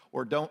Christ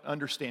or don't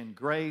understand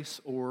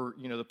grace or,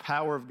 the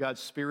power of God's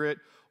Spirit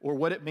or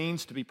what it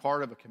means to be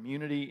part of a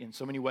community in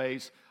so many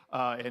ways.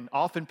 And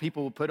often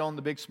people will put on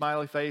the big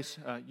smiley face.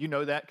 You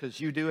know that because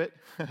you do it.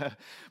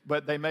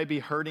 But they may be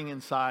hurting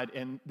inside.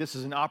 And this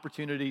is an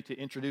opportunity to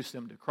introduce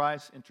them to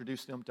Christ,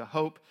 introduce them to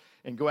hope,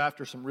 and go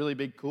after some really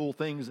big, cool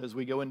things as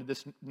we go into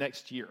this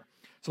next year.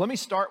 So let me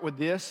start with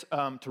this.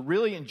 To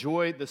really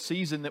enjoy the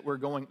season that we're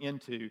going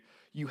into,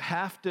 you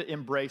have to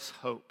embrace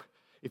hope.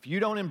 If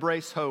you don't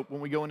embrace hope when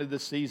we go into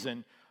this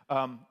season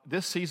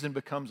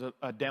becomes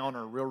a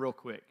downer real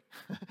quick.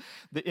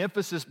 The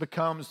emphasis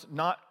becomes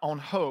not on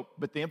hope,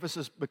 but the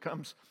emphasis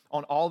becomes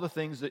on all the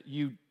things that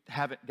you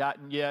haven't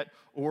gotten yet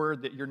or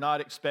that you're not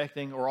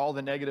expecting or all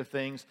the negative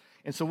things.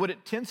 And so what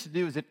it tends to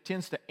do is it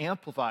tends to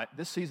amplify.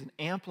 This season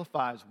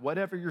amplifies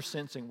whatever you're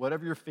sensing,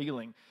 whatever you're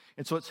feeling.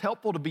 And so it's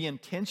helpful to be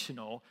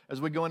intentional as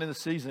we go into the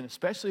season,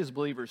 especially as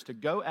believers, to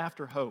go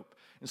after hope.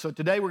 And so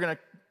today we're going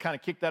to kind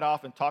of kick that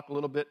off and talk a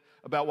little bit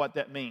about what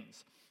that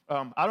means.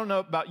 I don't know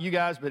about you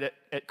guys, but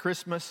at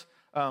Christmas,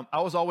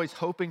 I was always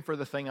hoping for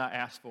the thing I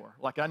asked for.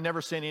 Like, I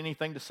never sent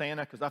anything to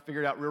Santa because I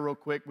figured out real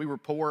quick we were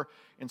poor,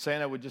 and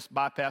Santa would just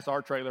bypass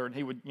our trailer, and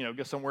he would,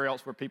 go somewhere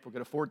else where people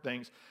could afford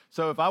things.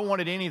 So if I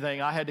wanted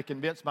anything, I had to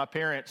convince my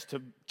parents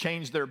to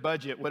change their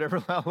budget,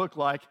 whatever that looked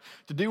like,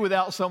 to do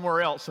without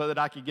somewhere else so that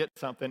I could get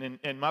something.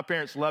 And my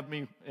parents loved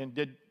me and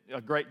did a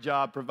great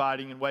job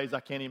providing in ways I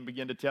can't even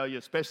begin to tell you,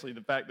 especially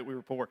the fact that we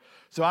were poor.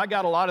 So I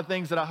got a lot of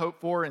things that I hoped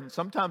for, and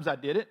sometimes I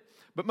did it.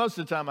 But most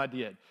of the time I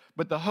did.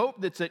 But the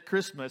hope that's at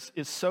Christmas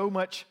is so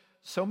much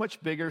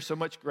bigger, so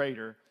much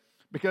greater,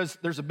 because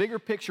there's a bigger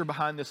picture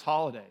behind this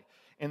holiday.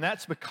 And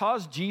that's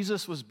because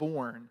Jesus was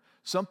born,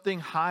 something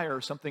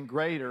higher, something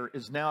greater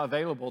is now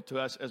available to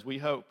us as we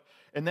hope.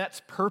 And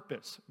that's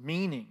purpose,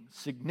 meaning,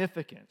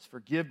 significance,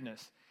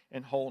 forgiveness,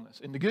 and wholeness.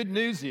 And the good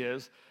news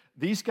is,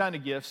 these kind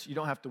of gifts, you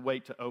don't have to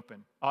wait to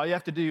open. All you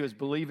have to do is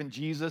believe in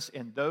Jesus,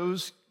 and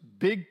those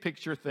big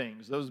picture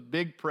things, those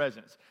big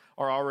presents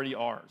are already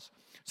ours.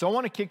 So I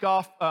want to kick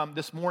off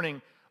this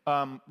morning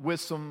with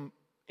some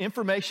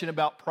information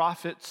about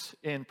prophets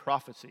and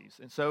prophecies.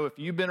 And so if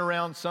you've been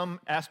around some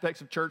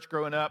aspects of church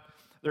growing up,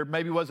 there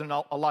maybe wasn't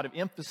a lot of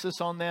emphasis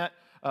on that.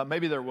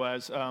 Maybe there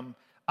was.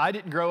 I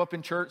didn't grow up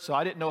in church, so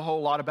I didn't know a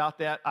whole lot about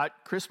that.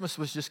 Christmas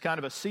was just kind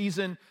of a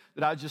season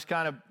that I just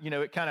kind of,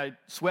 it kind of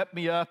swept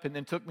me up and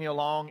then took me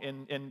along,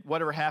 and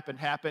whatever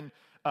happened.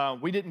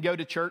 We didn't go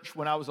to church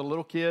when I was a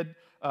little kid.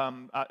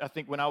 I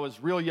think when I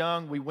was real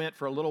young, we went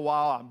for a little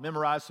while. I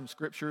memorized some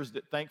scriptures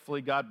that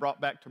thankfully God brought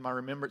back to my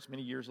remembrance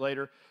many years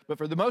later. But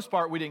for the most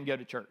part, we didn't go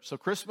to church. So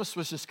Christmas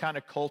was just kind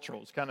of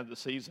cultural. It's kind of the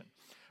season.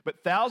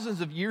 But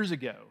thousands of years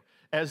ago,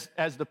 as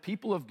the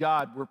people of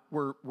God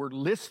were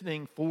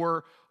listening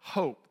for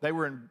hope, they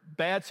were in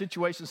bad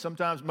situations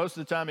sometimes. Most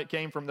of the time, it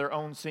came from their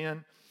own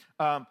sin.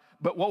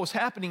 But what was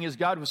happening is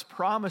God was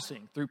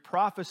promising through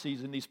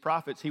prophecies and these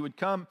prophets. He would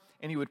come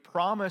and he would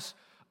promise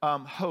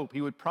hope.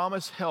 He would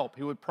promise help.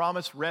 He would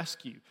promise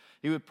rescue.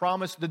 He would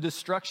promise the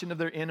destruction of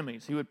their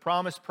enemies. He would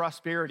promise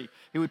prosperity.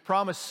 He would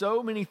promise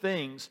so many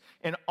things.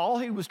 And all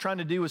he was trying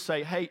to do was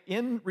say, hey,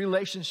 in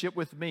relationship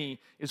with me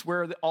is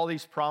where all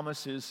these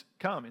promises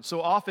come. And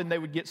so often they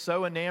would get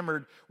so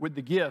enamored with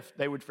the gift,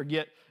 they would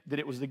forget that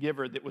it was the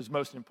giver that was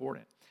most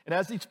important. And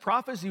as these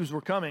prophecies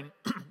were coming,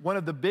 one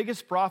of the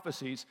biggest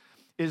prophecies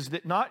is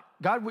that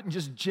God wouldn't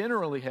just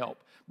generally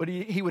help, but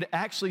he would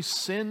actually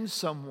send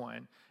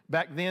someone.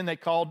 Back then, they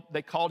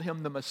called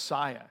him the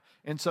Messiah.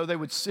 And so they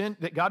would send,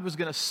 that God was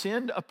going to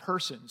send a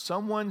person,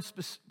 someone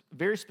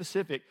very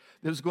specific,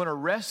 that was going to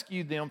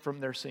rescue them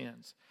from their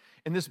sins.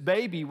 And this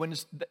baby, when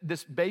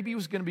this baby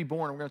was going to be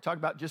born, we're going to talk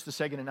about just a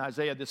second in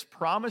Isaiah, this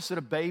promise that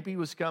a baby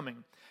was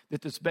coming,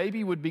 that this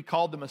baby would be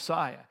called the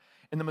Messiah.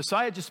 And the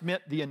Messiah just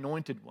meant the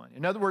anointed one.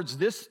 In other words,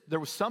 there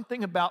was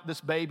something about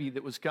this baby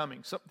that was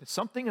coming,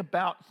 something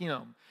about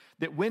him,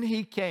 that when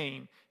he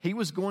came, he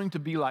was going to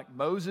be like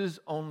Moses,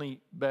 only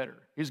better.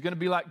 He was going to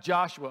be like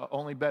Joshua,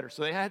 only better.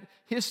 So they had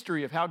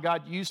history of how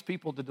God used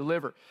people to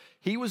deliver.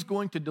 He was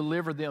going to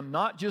deliver them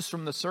not just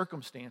from the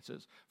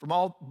circumstances,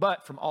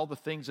 but from all the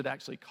things that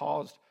actually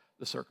caused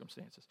the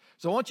circumstances.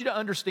 So I want you to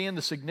understand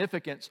the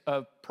significance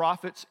of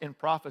prophets and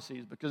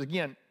prophecies, because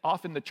again,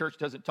 often the church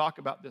doesn't talk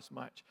about this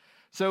much.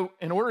 So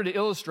in order to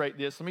illustrate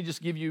this, let me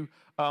just give you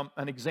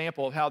an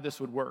example of how this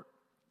would work.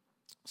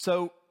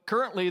 So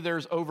currently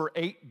there's over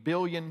 8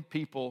 billion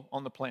people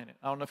on the planet.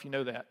 I don't know if you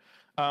know that.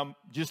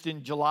 Just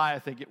in July, I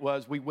think it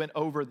was, we went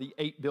over the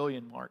 8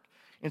 billion mark.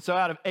 And so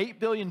out of 8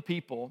 billion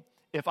people,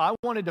 if I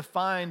wanted to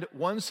find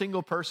one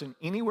single person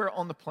anywhere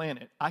on the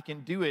planet, I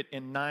can do it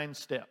in 9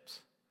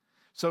 steps.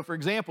 So for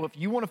example, if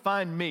you want to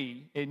find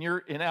me and you're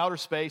in outer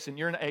space and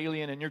you're an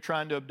alien and you're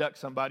trying to abduct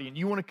somebody and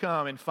you want to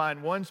come and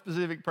find one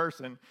specific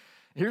person,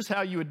 here's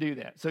how you would do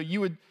that. So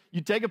you'd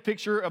take a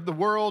picture of the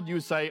world, you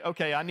would say,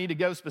 okay, I need to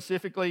go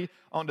specifically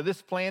onto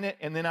this planet,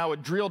 and then I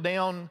would drill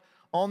down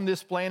on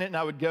this planet and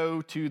I would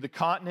go to the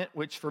continent,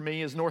 which for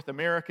me is North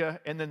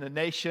America, and then the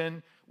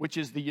nation, which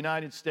is the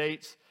United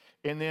States,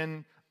 and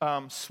then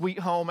Sweet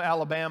Home,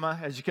 Alabama,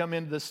 as you come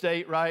into the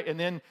state, right? And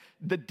then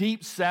the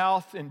deep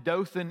south in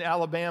Dothan,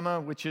 Alabama,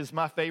 which is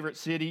my favorite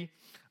city.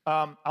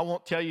 I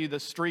won't tell you the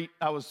street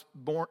I was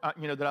born,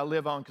 that I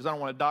live on, because I don't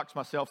want to dox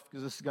myself,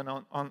 because this is going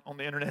on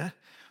the internet.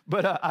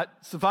 But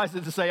suffice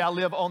it to say, I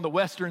live on the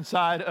western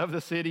side of the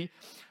city.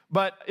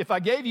 But if I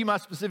gave you my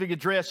specific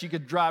address, you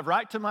could drive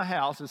right to my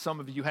house, as some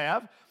of you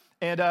have.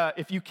 And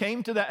if you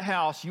came to that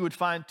house, you would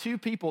find 2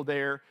 people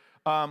there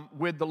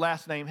with the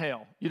last name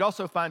Hale. You'd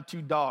also find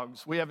 2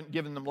 dogs. We haven't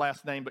given them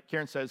last name, but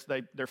Karen says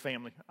they're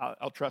family.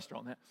 I'll trust her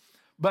on that.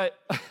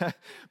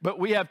 But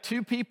we have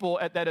 2 people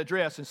at that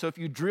address. And so if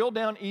you drill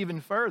down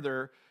even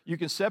further, you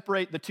can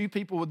separate the 2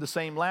 people with the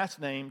same last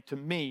name to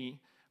me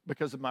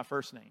because of my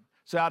first name.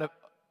 So out of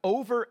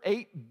over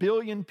 8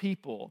 billion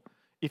people,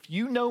 if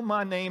you know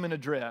my name and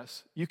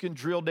address, you can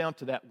drill down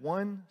to that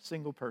one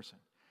single person.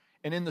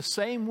 And in the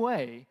same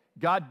way,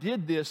 God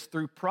did this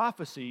through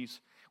prophecies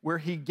where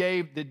he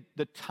gave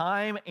the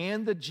time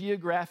and the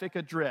geographic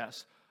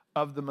address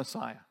of the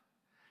Messiah.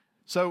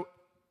 So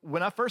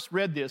when I first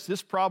read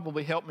this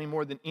probably helped me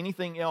more than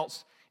anything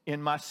else in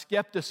my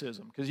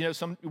skepticism.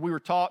 Because, we were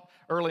taught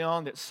early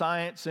on that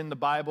science and the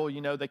Bible,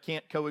 they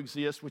can't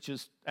coexist, which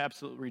is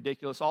absolutely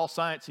ridiculous. All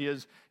science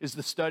is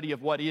the study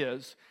of what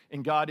is,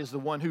 and God is the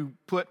one who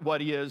put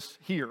what is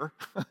here.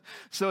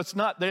 So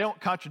they don't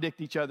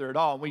contradict each other at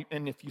all.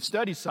 And if you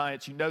study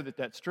science, you know that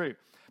that's true.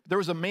 There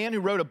was a man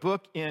who wrote a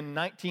book in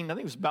I think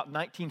it was about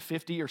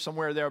 1950 or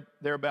somewhere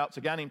thereabouts,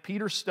 a guy named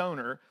Peter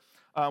Stoner,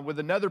 with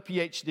another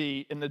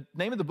PhD, and the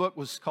name of the book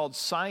was called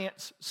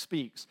Science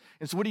Speaks.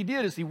 And so what he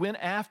did is he went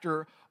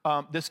after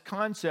this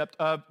concept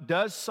of,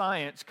 does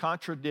science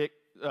contradict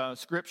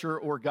Scripture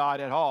or God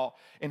at all?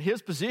 And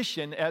his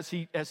position as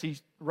he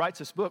writes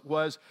this book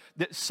was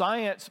that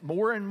science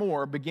more and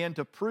more began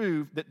to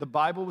prove that the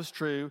Bible was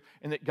true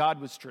and that God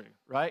was true,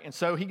 right? And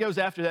so he goes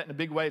after that in a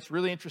big way. It's a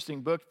really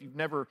interesting book. If you've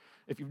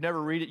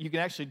never read it, you can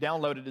actually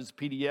download it as a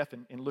PDF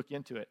and look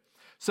into it.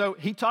 So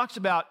he talks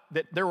about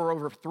that there were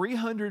over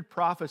 300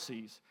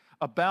 prophecies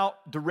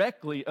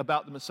directly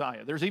about the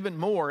Messiah. There's even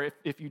more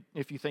if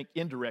you think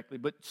indirectly,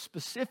 but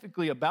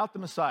specifically about the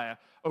Messiah,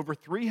 over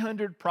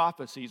 300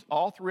 prophecies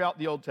all throughout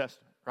the Old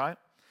Testament, right?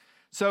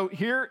 So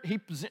here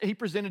he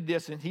presented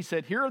this, and he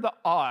said, here are the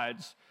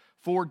odds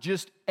for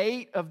just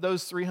 8 of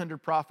those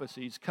 300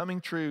 prophecies coming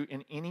true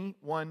in any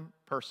one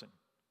person,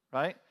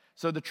 right?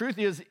 So the truth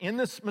is, in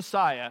this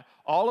Messiah,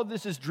 all of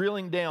this is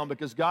drilling down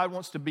because God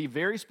wants to be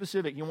very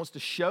specific. He wants to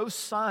show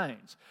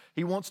signs.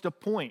 He wants to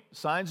point.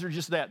 Signs are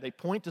just that. They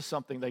point to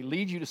something. They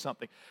lead you to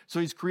something.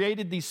 So he's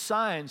created these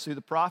signs through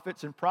the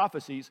prophets and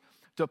prophecies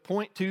to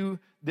point to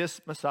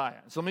this Messiah.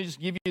 So let me just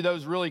give you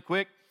those really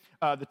quick.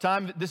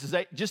 This is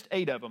just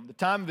 8 of them. The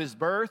time of his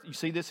birth, you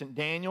see this in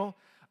Daniel.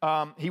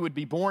 He would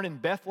be born in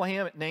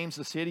Bethlehem. It names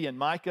the city, in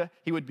Micah.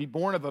 He would be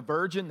born of a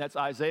virgin. That's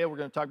Isaiah. We're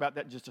going to talk about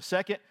that in just a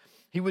second.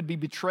 He would be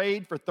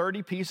betrayed for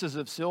 30 pieces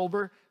of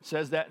silver. It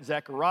says that in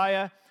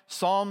Zechariah.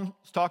 Psalm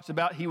talks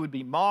about he would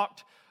be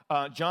mocked.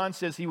 John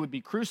says he would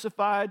be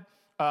crucified.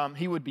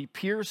 He would be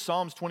pierced.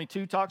 Psalms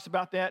 22 talks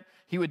about that.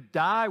 He would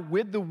die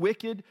with the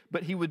wicked,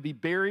 but he would be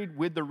buried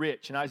with the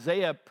rich. And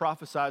Isaiah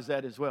prophesies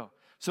that as well.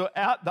 So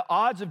the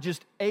odds of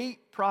just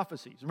 8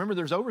 prophecies, remember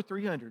there's over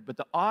 300, but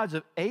the odds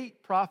of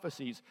 8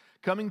 prophecies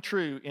coming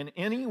true in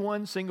any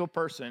one single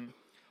person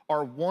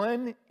are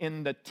 1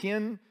 in the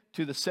 10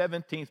 to the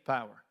 17th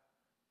power.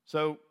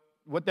 So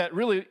what that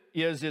really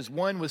is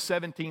 1 with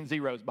 17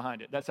 zeros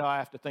behind it. That's how I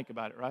have to think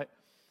about it, right?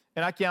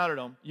 And I counted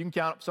them. You can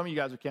count them. Some of you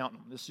guys are counting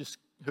them. This is just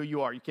who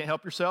you are. You can't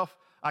help yourself.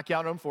 I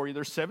counted them for you.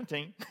 There's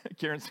 17.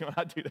 Karen's going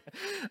to do that.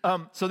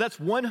 So that's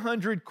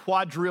 100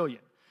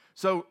 quadrillion.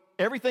 So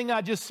everything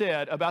I just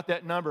said about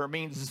that number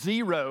means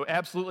 0,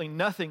 absolutely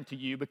nothing to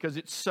you, because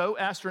it's so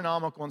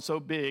astronomical and so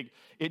big,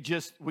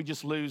 we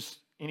just lose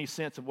any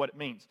sense of what it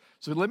means.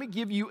 So let me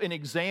give you an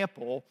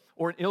example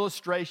or an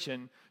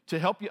illustration to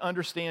help you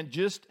understand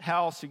just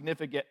how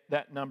significant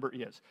that number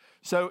is.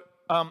 So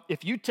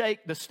if you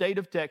take the state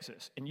of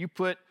Texas and you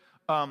put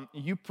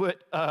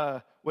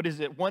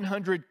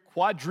 100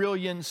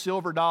 quadrillion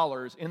silver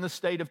dollars in the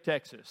state of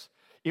Texas,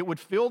 it would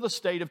fill the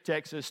state of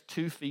Texas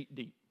 2 feet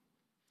deep.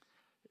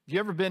 Have you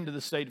ever been to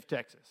the state of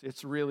Texas?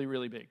 It's really,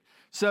 really big.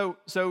 So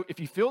if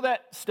you fill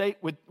that state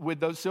with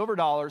those silver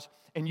dollars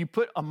and you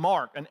put a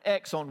mark, an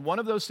X on one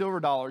of those silver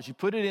dollars, you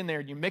put it in there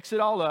and you mix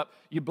it all up,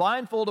 you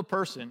blindfold a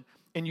person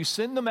and you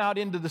send them out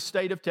into the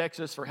state of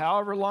Texas for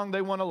however long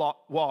they want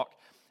to walk,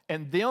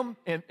 and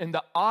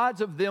the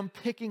odds of them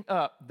picking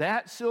up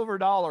that silver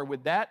dollar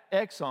with that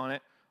X on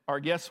it are,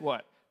 guess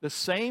what? The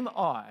same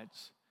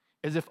odds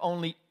as if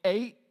only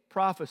 8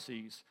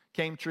 prophecies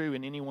came true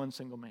in any one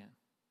single man.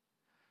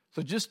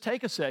 So just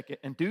take a second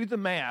and do the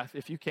math,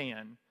 if you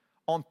can,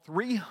 on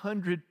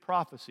 300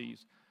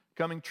 prophecies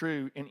coming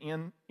true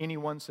in any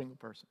one single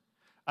person.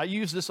 I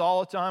use this all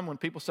the time when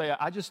people say,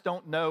 I just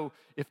don't know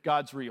if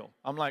God's real.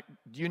 I'm like,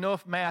 do you know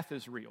if math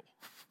is real?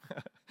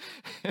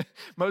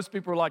 Most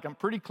people are like, I'm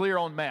pretty clear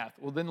on math.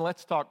 Well, then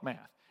let's talk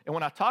math. And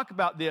when I talk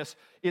about this,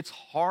 it's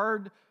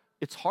hard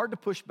to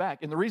push back.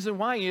 And the reason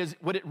why is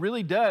what it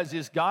really does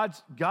is God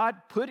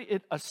put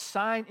a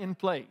sign in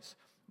place,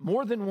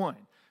 more than one,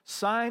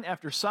 sign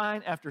after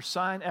sign after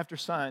sign after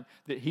sign,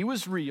 that he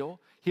was real,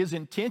 his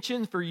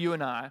intention for you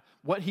and I,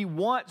 what he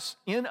wants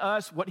in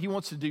us, what he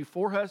wants to do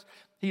for us.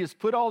 He has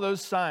put all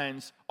those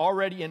signs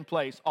already in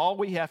place. All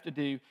we have to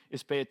do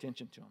is pay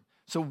attention to them.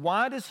 So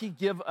why does he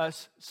give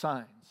us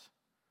signs?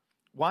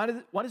 Why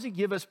does he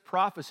give us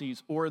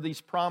prophecies or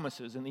these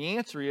promises? And the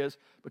answer is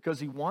because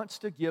he wants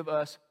to give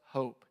us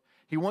hope.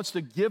 He wants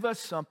to give us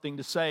something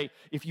to say,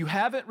 if you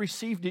haven't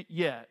received it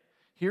yet,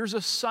 here's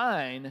a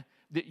sign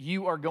that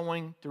you are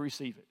going to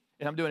receive it.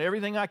 And I'm doing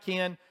everything I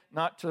can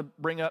not to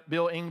bring up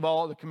Bill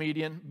Engvall, the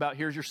comedian, about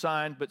here's your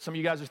sign, but some of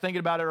you guys are thinking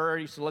about it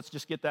already, so let's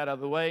just get that out of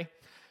the way.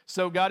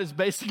 So God is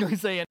basically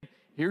saying,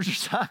 here's your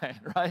sign,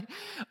 right?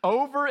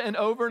 Over and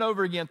over and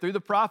over again through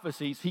the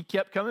prophecies, he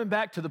kept coming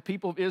back to the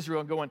people of Israel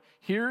and going,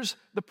 here's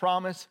the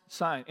promised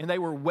sign. And they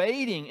were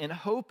waiting and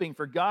hoping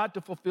for God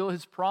to fulfill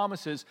his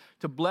promises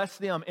to bless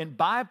them. And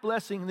by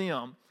blessing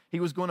them, he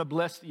was going to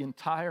bless the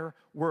entire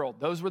world.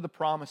 Those were the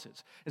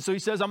promises. And so he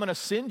says, I'm going to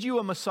send you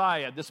a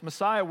Messiah. This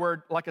Messiah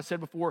word, like I said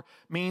before,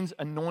 means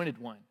anointed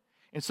one.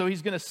 And so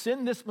he's going to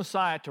send this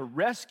Messiah to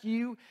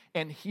rescue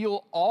and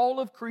heal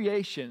all of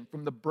creation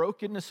from the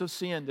brokenness of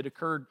sin that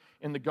occurred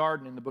in the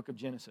garden in the book of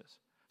Genesis.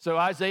 So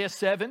Isaiah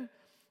 7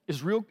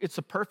 is real. It's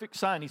a perfect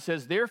sign. He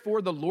says,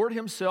 therefore the Lord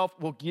himself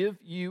will give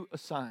you a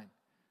sign.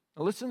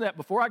 Now listen to that.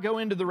 Before I go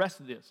into the rest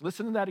of this,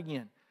 listen to that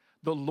again.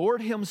 The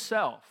Lord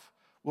himself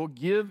will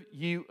give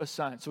you a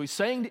sign. So he's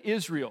saying to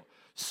Israel,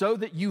 so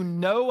that you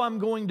know I'm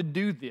going to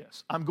do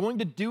this. I'm going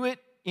to do it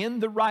in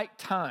the right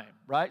time,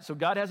 right? So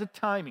God has a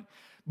timing.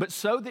 But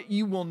so that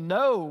you will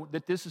know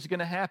that this is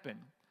going to happen,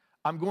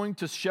 I'm going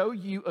to show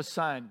you a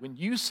sign. When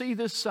you see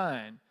this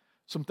sign,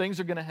 some things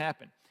are going to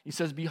happen. He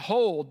says,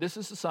 behold, this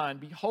is the sign.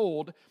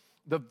 Behold,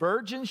 the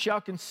virgin shall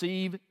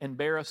conceive and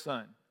bear a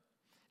son,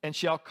 and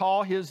shall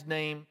call his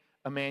name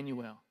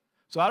Emmanuel.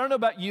 So I don't know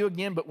about you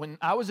again, but when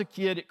I was a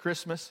kid at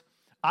Christmas,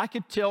 I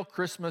could tell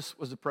Christmas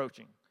was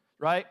approaching,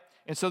 right?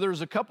 And so there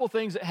was a couple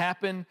things that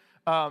happened.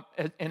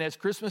 And as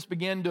Christmas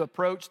began to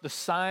approach, the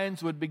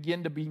signs would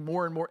begin to be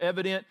more and more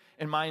evident,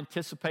 and my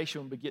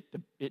anticipation would get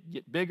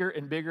bigger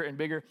and bigger and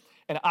bigger.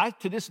 And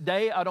to this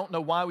day, I don't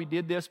know why we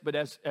did this, but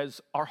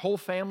as our whole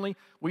family,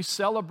 we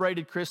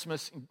celebrated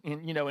Christmas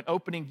and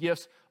opening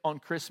gifts on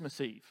Christmas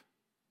Eve.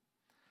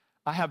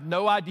 I have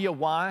no idea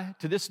why.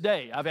 To this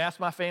day, I've asked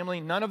my family.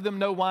 None of them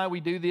know why we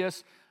do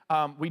this.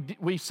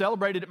 We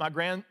celebrated at my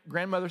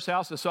grandmother's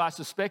house, so I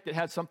suspect it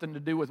had something to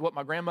do with what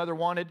my grandmother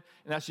wanted,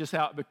 and that's just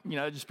how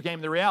it just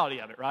became the reality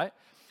of it, right?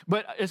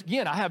 But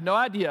again, I have no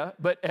idea.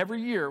 But every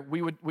year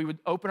we would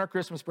open our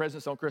Christmas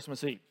presents on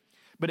Christmas Eve.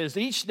 But as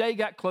each day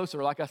got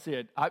closer, like I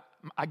said, I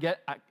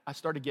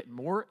started getting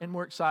more and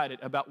more excited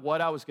about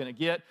what I was going to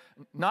get.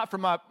 Not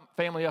from my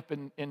family up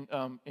in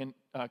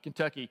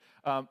Kentucky.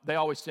 They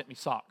always sent me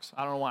socks.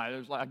 I don't know why. It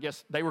was I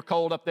guess they were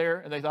cold up there,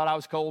 and they thought I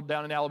was cold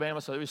down in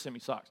Alabama, so they always sent me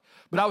socks.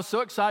 But I was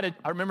so excited.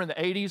 I remember in the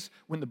 80s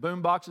when the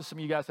boom boxes, some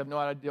of you guys have no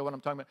idea what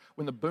I'm talking about,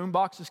 when the boom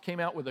boxes came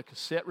out with a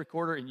cassette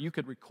recorder and you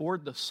could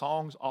record the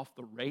songs off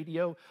the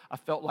radio. I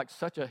felt like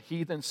such a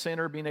heathen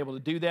sinner being able to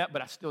do that,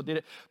 but I still did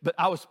it. But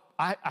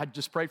I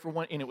just prayed for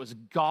one, and it was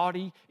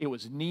gaudy, it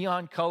was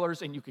neon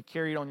colors, and you could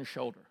carry it on your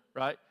shoulder,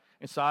 right?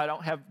 And so I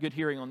don't have good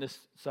hearing on this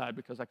side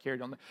because I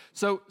carried on that.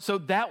 So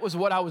that was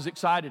what I was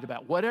excited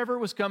about, whatever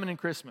was coming in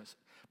Christmas.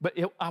 But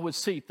I would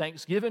see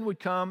Thanksgiving would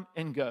come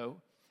and go,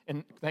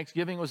 and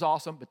Thanksgiving was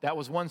awesome, but that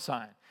was one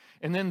sign.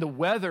 And then the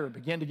weather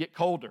began to get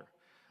colder.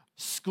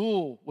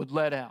 School would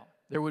let out.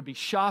 There would be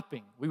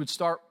shopping. We would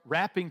start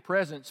wrapping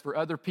presents for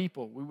other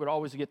people. We would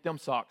always get them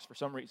socks for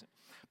some reason.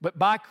 But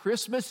by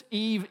Christmas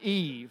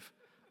Eve,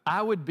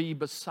 I would be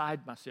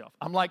beside myself.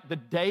 I'm like the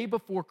day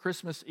before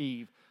Christmas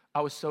Eve,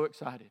 I was so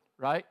excited,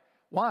 right?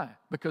 Why?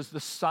 Because the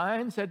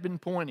signs had been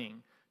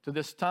pointing to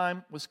this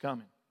time was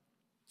coming.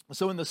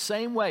 So in the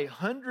same way,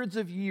 hundreds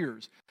of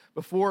years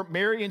before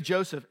Mary and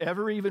Joseph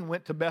ever even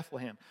went to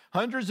Bethlehem,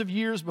 hundreds of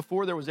years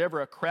before there was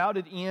ever a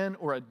crowded inn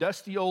or a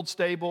dusty old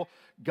stable,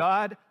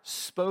 God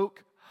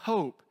spoke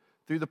hope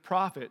through the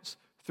prophets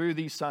through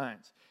these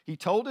signs. He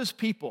told his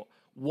people,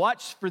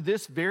 watch for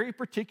this very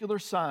particular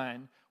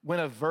sign when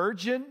a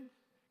virgin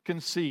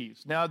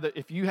conceives. Now,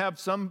 if you have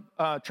some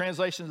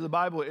translations of the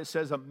Bible, it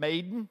says a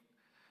maiden,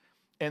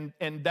 and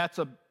that's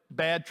a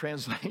bad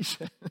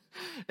translation.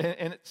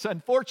 and it's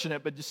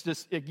unfortunate, but just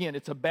again,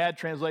 it's a bad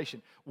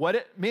translation. What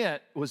it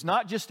meant was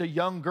not just a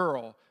young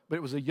girl, but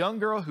it was a young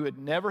girl who had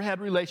never had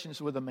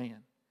relations with a man.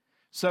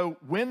 So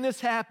when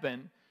this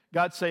happened,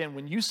 God's saying,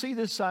 when you see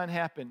this sign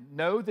happen,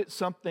 know that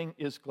something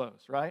is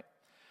close, right?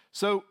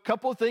 So a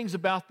couple of things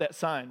about that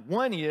sign.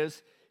 One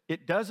is,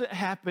 it doesn't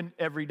happen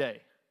every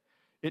day.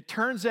 It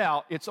turns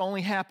out it's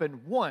only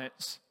happened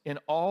once in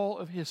all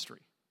of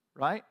history,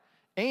 right?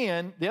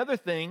 And the other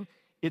thing,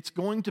 it's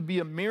going to be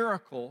a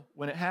miracle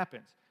when it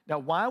happens. Now,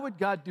 why would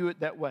God do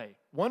it that way?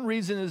 One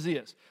reason is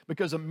this,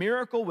 because a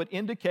miracle would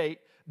indicate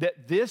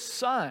that this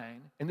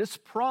sign and this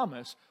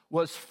promise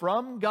was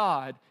from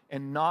God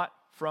and not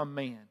from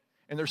man.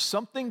 And there's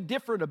something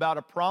different about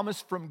a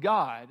promise from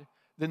God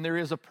than there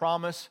is a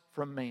promise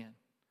from man.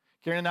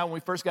 Karen and I, when we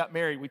first got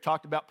married, we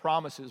talked about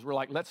promises. We're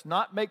like, let's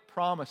not make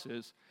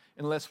promises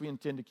unless we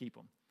intend to keep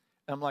them.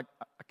 And I'm like,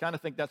 I kind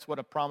of think that's what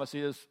a promise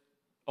is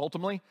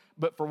ultimately.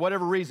 But for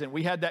whatever reason,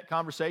 we had that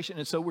conversation.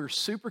 And so we're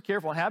super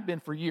careful, and have been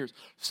for years,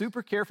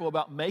 super careful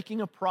about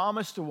making a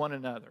promise to one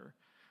another.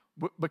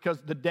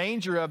 Because the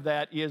danger of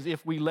that is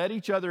if we let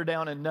each other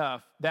down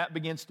enough, that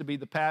begins to be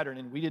the pattern.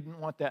 And we didn't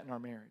want that in our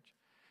marriage.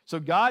 So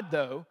God,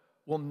 though,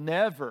 will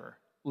never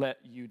let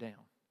you down.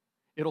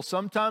 It'll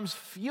sometimes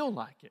feel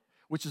like it,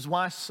 which is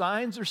why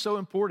signs are so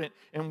important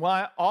and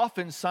why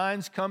often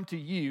signs come to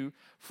you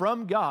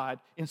from God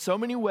in so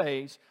many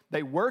ways.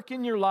 They work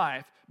in your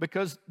life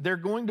because they're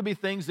going to be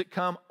things that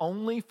come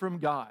only from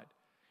God.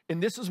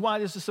 And this is why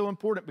this is so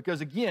important,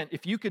 because again,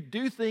 if you could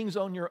do things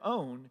on your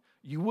own,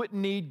 you wouldn't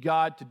need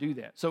God to do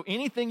that. So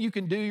anything you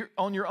can do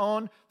on your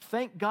own,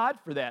 thank God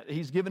for that.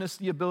 He's given us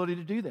the ability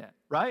to do that,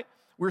 right?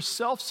 We're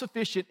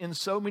self-sufficient in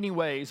so many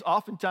ways.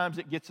 Oftentimes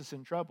it gets us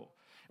in trouble.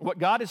 And what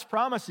God is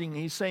promising,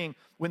 He's saying,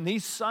 when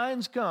these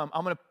signs come,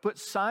 I'm going to put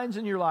signs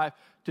in your life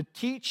to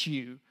teach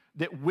you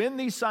that when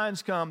these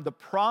signs come, the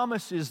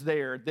promise is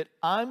there, that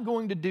I'm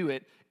going to do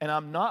it, and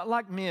I'm not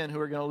like men who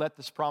are going to let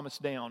this promise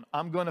down.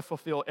 I'm going to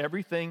fulfill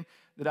everything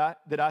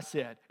that I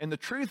said. And the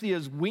truth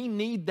is, we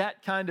need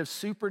that kind of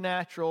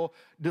supernatural,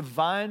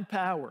 divine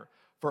power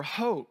for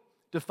hope,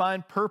 to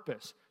find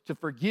purpose, to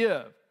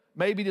forgive,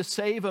 maybe to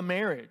save a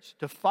marriage,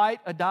 to fight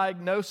a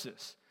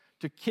diagnosis,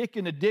 to kick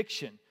an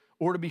addiction,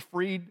 or to be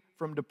freed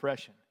from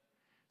depression.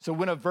 So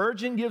when a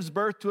virgin gives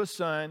birth to a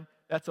son,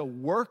 that's a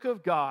work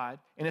of God,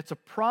 and it's a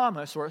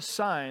promise or a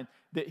sign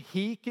that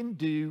He can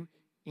do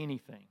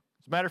anything.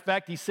 As a matter of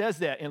fact, He says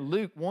that in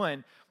Luke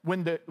 1,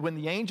 when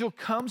the angel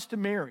comes to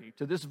Mary,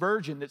 to this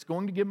virgin that's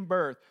going to give him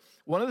birth,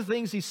 one of the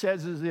things He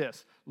says is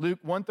this, Luke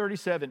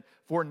 1:37,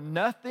 for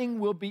nothing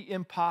will be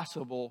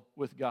impossible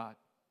with God.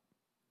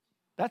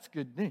 That's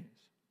good news.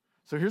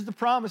 So here's the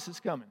promise that's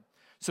coming.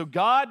 So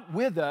God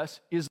with us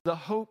is the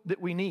hope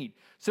that we need.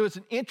 So it's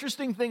an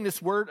interesting thing,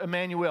 this word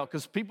Emmanuel,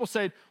 because people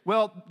say,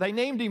 well, they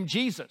named Him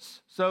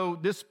Jesus, so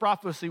this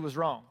prophecy was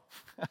wrong,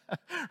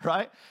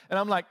 right? And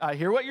I'm like, I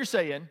hear what you're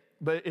saying,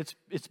 but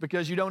it's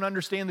because you don't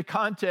understand the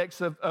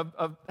context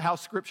of how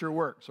Scripture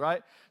works,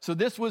 right? So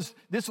this was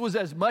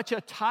as much a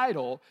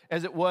title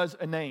as it was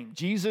a name.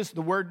 Jesus,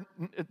 the word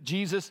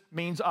Jesus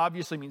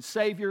obviously means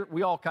Savior.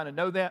 We all kind of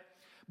know that.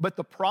 But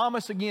the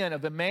promise, again,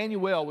 of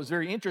Emmanuel was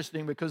very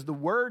interesting because the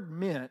word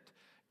meant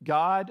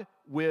God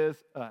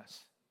with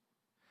us.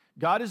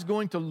 God is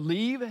going to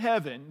leave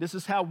heaven. This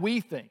is how we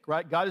think,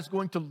 right? God is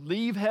going to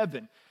leave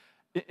heaven.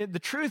 The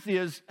truth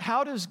is,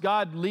 how does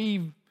God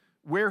leave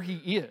where He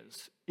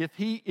is? If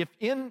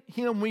in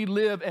Him we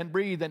live and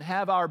breathe and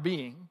have our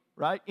being,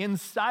 right,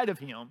 inside of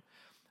Him,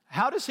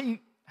 how does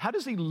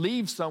He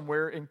leave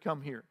somewhere and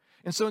come here?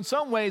 And so in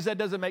some ways that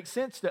doesn't make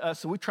sense to us,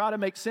 so we try to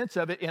make sense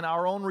of it in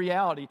our own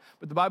reality.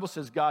 But the Bible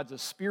says God's a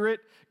spirit,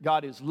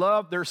 God is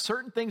love. There are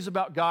certain things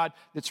about God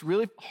that's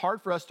really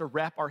hard for us to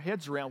wrap our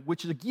heads around,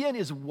 which again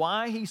is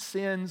why He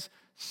sends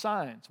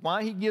signs,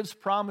 why He gives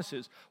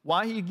promises,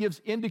 why He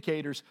gives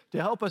indicators to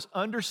help us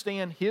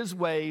understand His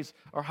ways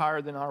are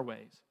higher than our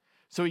ways.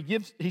 So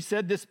He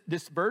said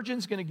this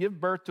virgin's going to give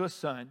birth to a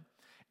son,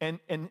 and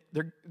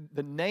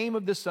the name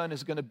of the son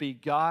is going to be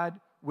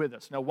God with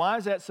us. Now, why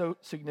is that so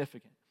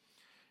significant?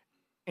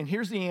 And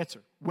here's the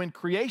answer. When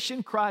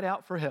creation cried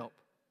out for help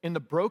in the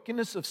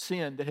brokenness of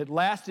sin that had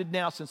lasted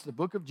now since the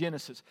book of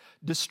Genesis,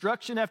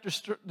 destruction after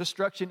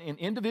destruction in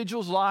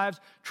individuals' lives,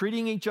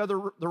 treating each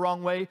other the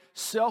wrong way,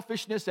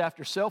 selfishness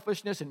after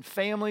selfishness in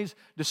families,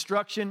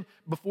 destruction.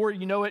 Before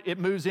you know it, it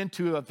moves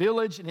into a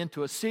village and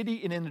into a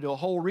city and into a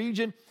whole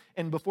region.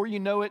 And before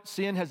you know it,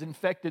 sin has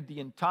infected the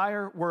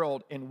entire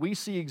world. And we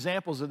see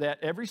examples of that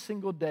every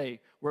single day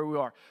where we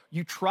are.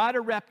 You try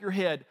to wrap your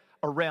head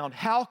around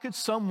how could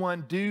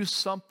someone do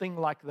something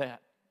like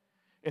that?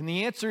 And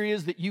the answer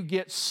is that you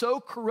get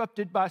so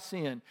corrupted by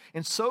sin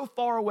and so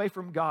far away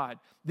from God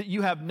that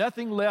you have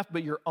nothing left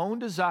but your own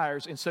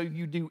desires, and so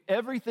you do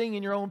everything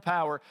in your own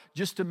power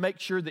just to make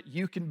sure that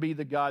you can be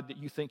the God that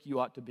you think you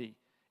ought to be.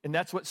 And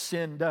that's what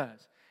sin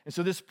does. And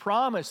so this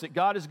promise that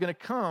God is going to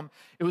come,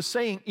 it was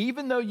saying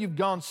even though you've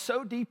gone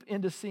so deep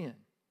into sin,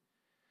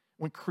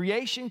 when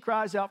creation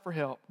cries out for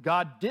help,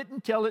 God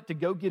didn't tell it to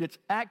go get its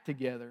act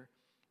together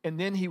and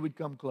then He would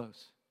come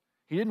close.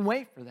 He didn't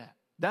wait for that.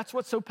 That's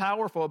what's so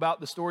powerful about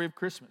the story of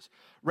Christmas.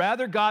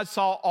 Rather, God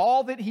saw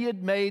all that He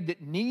had made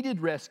that needed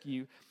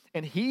rescue,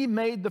 And he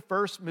made the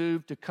first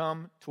move to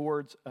come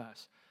towards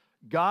us.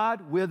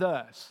 God with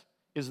us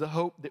is the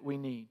hope that we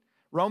need.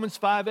 Romans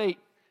 5:8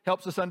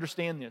 helps us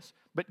understand this.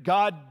 But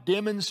God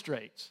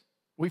demonstrates.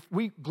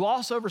 We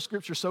gloss over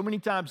Scripture so many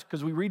times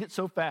because we read it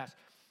so fast.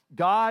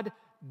 God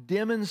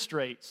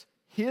demonstrates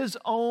his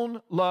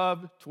own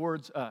love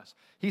towards us.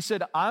 He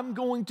said, I'm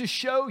going to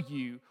show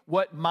you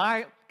what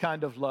my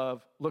kind of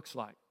love looks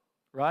like,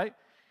 right?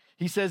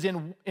 He says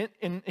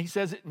he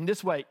says it in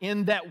this way,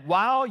 in that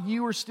while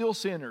you were still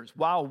sinners,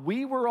 while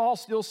we were all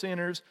still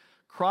sinners,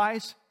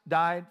 Christ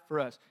died for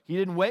us. He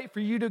didn't wait for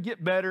you to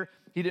get better.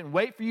 He didn't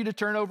wait for you to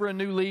turn over a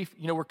new leaf.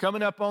 You know, we're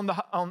coming up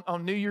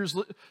on New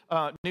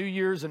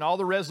Year's and all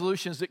the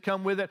resolutions that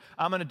come with it.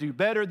 I'm going to do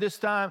better this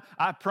time.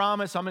 I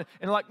promise. And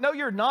like, no,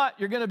 you're not.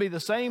 You're going to be the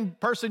same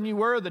person you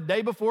were the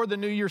day before the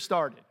new year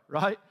started,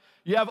 right?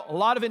 You have a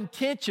lot of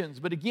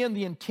intentions, but again,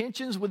 the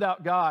intentions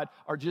without God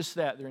are just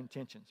that, they're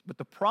intentions. But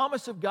the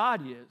promise of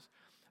God is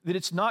that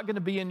it's not going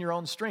to be in your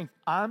own strength.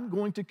 I'm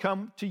going to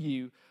come to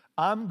you.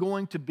 I'm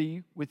going to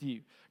be with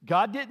you.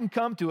 God didn't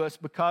come to us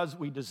because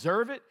we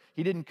deserve it.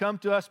 He didn't come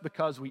to us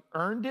because we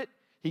earned it.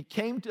 He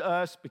came to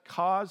us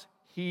because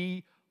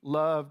he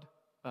loved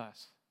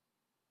us.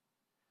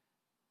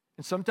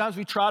 And sometimes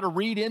we try to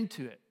read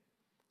into it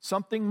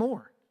something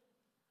more.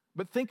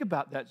 But think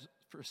about that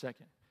for a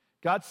second.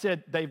 God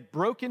said, they've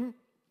broken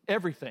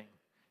everything.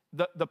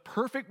 The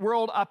perfect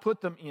world I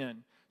put them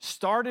in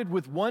started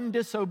with one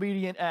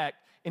disobedient act,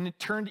 and it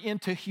turned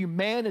into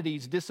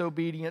humanity's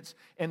disobedience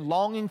and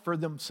longing for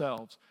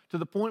themselves to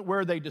the point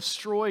where they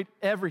destroyed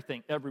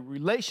everything. Every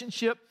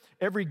relationship,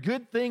 every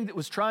good thing that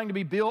was trying to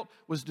be built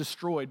was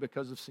destroyed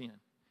because of sin.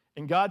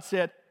 And God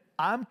said,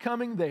 I'm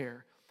coming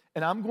there,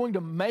 and I'm going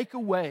to make a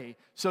way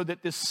so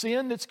that this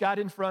sin that's got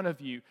in front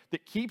of you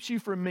that keeps you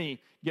from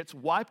me gets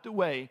wiped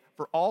away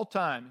for all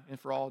time and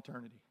for all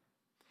eternity.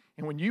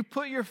 And when you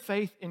put your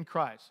faith in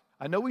Christ,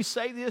 I know we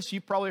say this,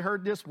 you've probably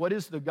heard this. What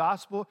is the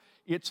gospel?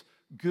 It's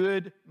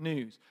good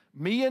news.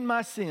 Me and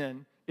my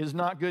sin is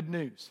not good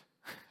news.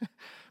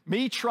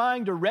 Me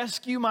trying to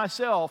rescue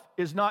myself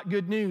is not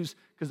good news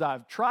because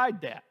I've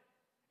tried that.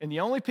 And the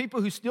only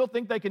people who still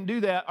think they can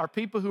do that are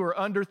people who are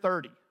under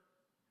 30.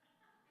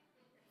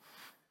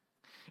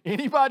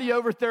 Anybody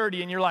over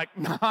 30 and you're like,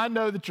 no, I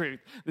know the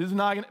truth. This is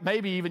not going to,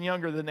 maybe even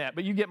younger than that,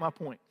 but you get my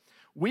point.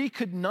 We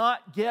could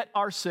not get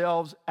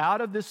ourselves out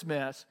of this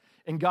mess,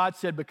 and God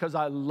said, because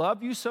I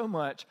love you so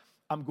much,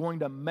 I'm going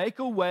to make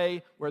a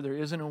way where there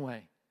isn't a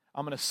way.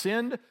 I'm going to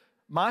send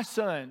my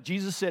son.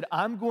 Jesus said,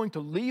 I'm going to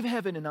leave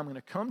heaven and I'm going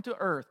to come to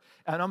earth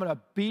and I'm going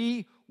to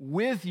be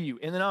with you.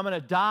 And then I'm going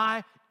to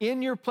die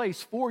in your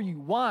place for you.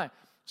 Why?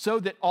 So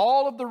that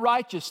all of the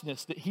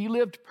righteousness that he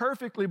lived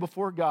perfectly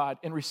before God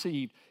and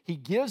received, he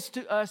gives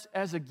to us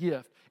as a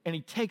gift. And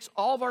he takes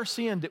all of our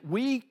sin that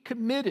we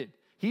committed.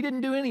 He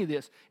didn't do any of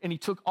this. And he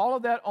took all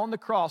of that on the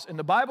cross. And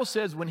the Bible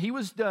says when he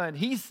was done,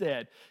 he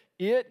said,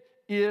 it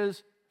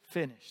is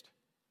finished.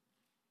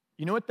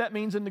 You know what that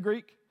means in the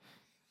Greek?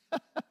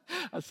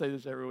 I say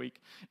this every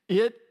week.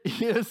 It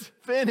is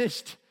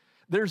finished.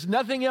 There's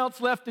nothing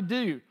else left to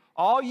do.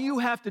 All you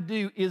have to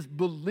do is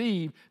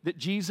believe that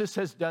Jesus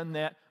has done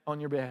that on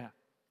your behalf.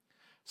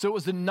 So it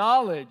was the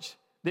knowledge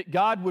that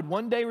God would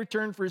one day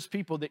return for his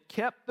people that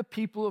kept the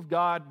people of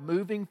God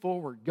moving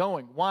forward,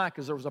 going. Why?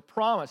 Because there was a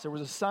promise, there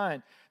was a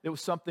sign, there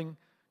was something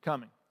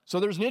coming. So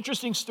there's an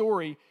interesting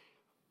story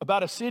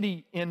about a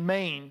city in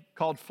Maine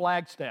called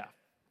Flagstaff.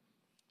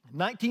 In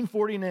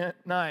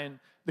 1949,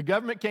 the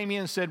government came in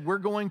and said, we're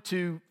going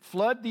to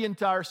flood the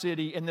entire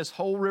city in this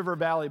whole river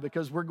valley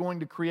because we're going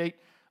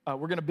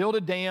to build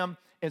a dam.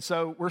 And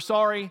so we're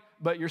sorry,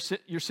 but your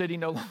city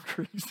no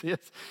longer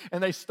exists.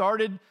 And they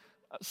started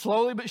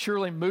slowly but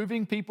surely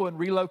moving people and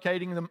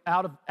relocating them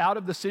out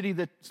of the city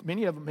that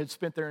many of them had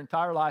spent their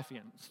entire life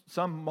in,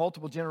 some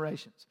multiple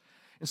generations.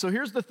 And so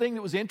here's the thing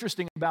that was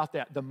interesting about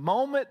that. The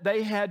moment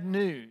they had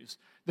news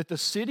that the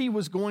city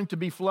was going to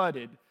be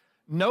flooded,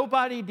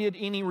 nobody did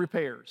any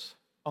repairs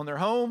on their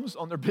homes,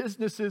 on their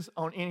businesses,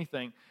 on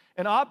anything.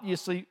 And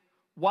obviously,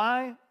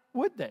 why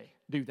would they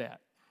do that?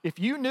 If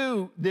you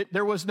knew that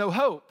there was no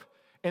hope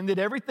and that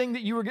everything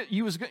that you were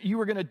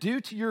going to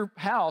do to your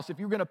house, if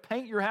you were going to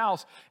paint your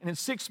house and in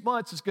 6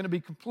 months it's going to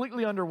be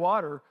completely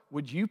underwater,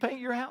 would you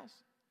paint your house?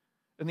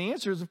 And the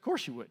answer is, of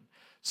course you wouldn't.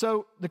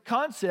 So the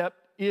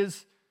concept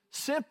is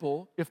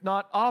simple, if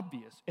not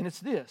obvious, and it's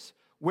this: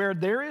 where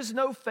there is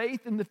no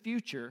faith in the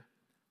future,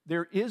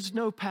 there is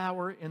no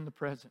power in the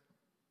present.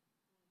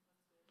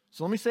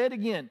 So let me say it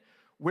again.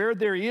 Where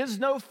there is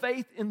no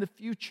faith in the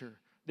future,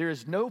 there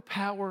is no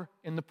power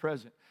in the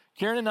present.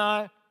 Karen and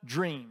I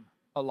dream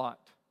a lot.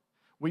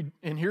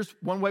 And here's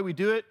one way we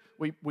do it.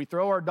 We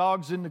throw our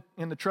dogs in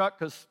the truck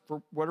because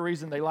for whatever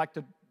reason they like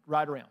to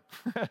ride around.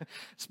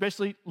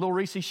 Especially little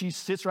Reese, she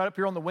sits right up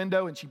here on the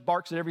window and she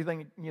barks at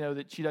everything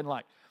that she doesn't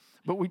like.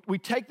 But we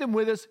take them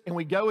with us and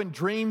we go and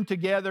dream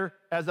together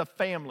as a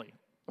family,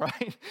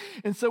 right?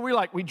 And so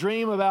we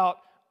dream about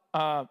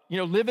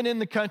living in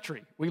the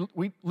country.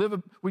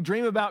 We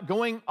dream about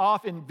going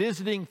off and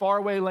visiting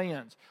faraway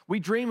lands. We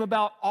dream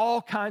about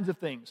all kinds of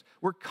things.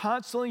 We're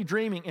constantly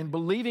dreaming and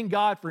believing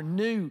God for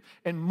new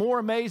and more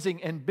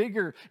amazing and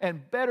bigger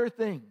and better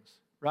things,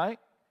 right?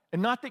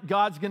 And not that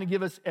God's going to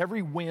give us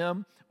every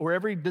whim or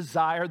every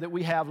desire that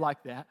we have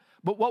like that.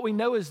 But what we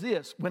know is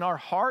this: when our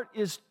heart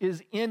is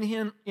in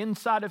Him,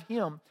 inside of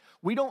Him,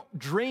 we don't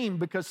dream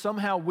because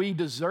somehow we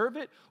deserve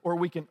it or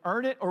we can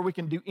earn it or we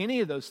can do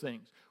any of those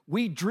things.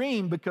 We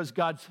dream because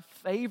God's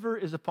favor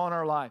is upon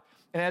our life.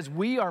 And as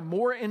we are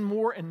more and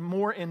more and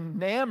more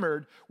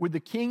enamored with the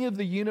King of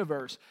the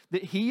universe,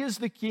 that He is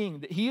the King,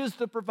 that He is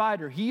the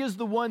provider, He is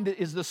the one that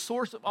is the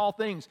source of all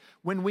things,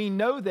 when we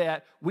know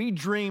that, we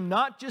dream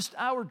not just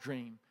our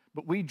dream,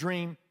 but we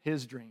dream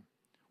His dream.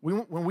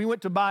 When we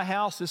went to buy a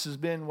house, this has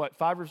been,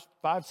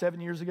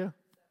 7 years ago?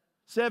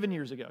 7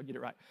 years ago, get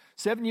it right.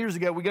 7 years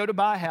ago, we go to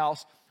buy a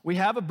house. We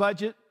have a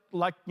budget,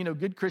 like,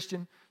 good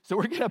Christian. So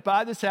we're going to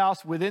buy this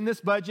house within this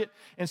budget.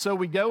 And so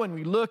we go and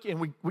we look, and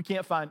we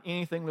can't find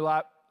anything we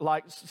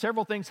like.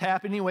 Several things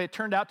happened. Anyway, it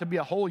turned out to be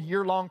a whole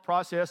year-long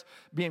process,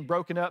 being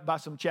broken up by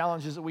some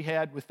challenges that we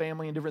had with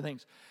family and different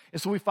things.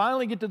 And so we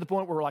finally get to the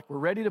point where we're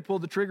ready to pull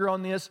the trigger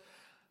on this.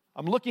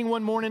 I'm looking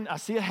one morning, I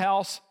see a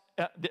house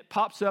that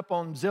pops up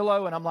on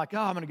Zillow, and I'm like,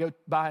 I'm going to go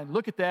by and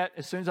look at that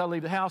as soon as I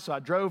leave the house. So I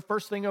drove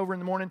first thing over in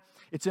the morning.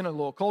 It's in a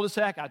little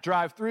cul-de-sac. I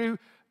drive through.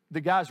 The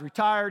guy's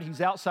retired.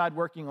 He's outside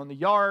working on the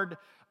yard,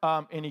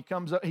 and he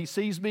comes up. He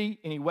sees me,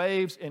 and he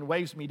waves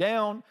me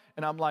down,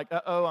 and I'm like,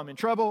 uh-oh, I'm in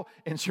trouble.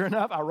 And sure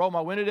enough, I roll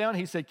my window down.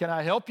 He said, "Can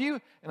I help you?"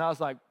 And I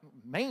was like,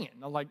 man,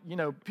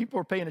 people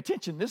are paying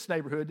attention in this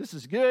neighborhood. This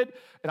is good.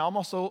 And I'm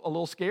also a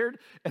little scared.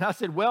 And I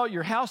said, "Well,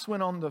 your house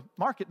went on the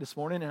market this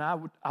morning, and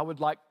I would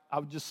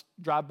just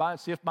drive by and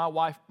see if my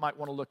wife might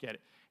want to look at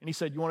it." And he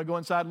said, "You want to go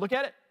inside and look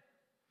at it?"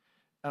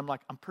 And I'm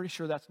like, I'm pretty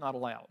sure that's not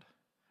allowed.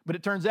 But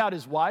it turns out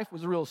his wife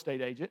was a real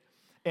estate agent,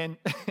 and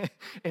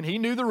and he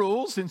knew the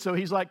rules, and so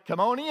he's like, "Come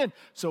on in."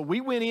 So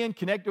we went in,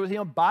 connected with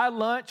him, by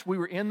lunch. We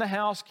were in the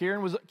house.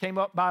 Karen came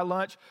up by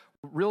lunch.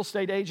 Real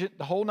estate agent,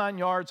 the whole 9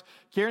 yards.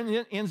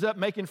 Karen ends up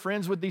making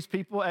friends with these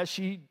people, as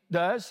she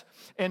does.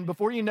 And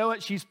before you know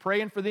it, she's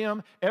praying for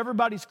them.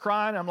 Everybody's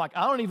crying. I'm like,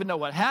 I don't even know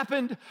what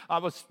happened. I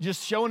was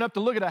just showing up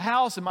to look at a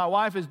house, and my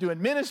wife is doing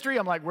ministry.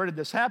 I'm like, where did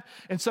this happen?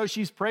 And so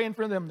she's praying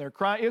for them. They're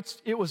crying.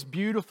 It was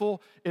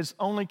beautiful. It's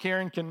only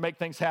Karen can make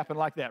things happen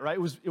like that, right?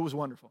 It was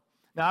wonderful.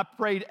 Now, I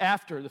prayed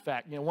after the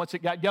fact. Once it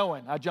got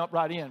going, I jumped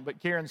right in, but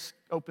Karen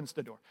opens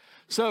the door.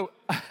 So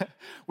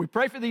we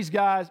pray for these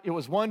guys. It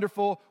was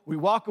wonderful. We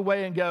walk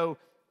away and go,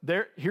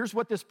 here's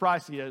what this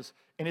price is,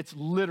 and it's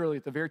literally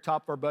at the very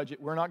top of our budget.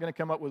 We're not going to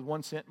come up with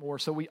 1 cent more,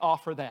 so we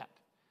offer that.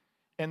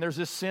 And there's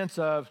this sense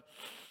of,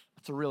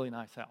 it's a really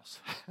nice house.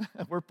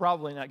 We're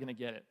probably not going to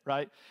get it,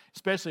 right?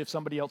 Especially if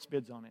somebody else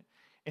bids on it.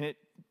 And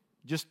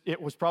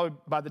it was probably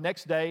by the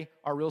next day,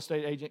 our real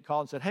estate agent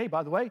called and said, "Hey,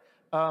 by the way,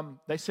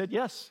 they said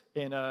yes,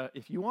 and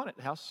if you want it,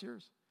 the house is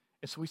yours."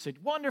 And so we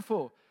said,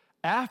 wonderful.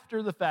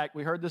 After the fact,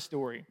 we heard the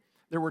story.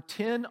 There were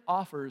 10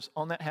 offers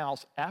on that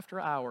house after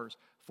hours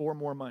for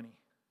more money.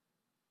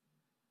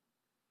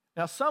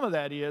 Now, some of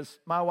that is,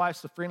 my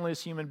wife's the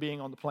friendliest human being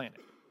on the planet,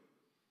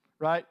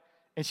 right?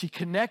 And she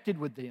connected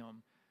with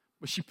them,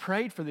 but she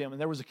prayed for them,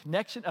 and there was a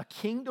connection, a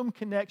kingdom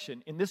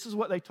connection. And this is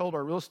what they told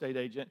our real estate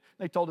agent.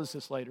 They told us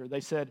this later.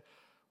 They said,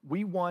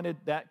 "We wanted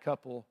that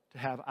couple to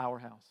have our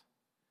house."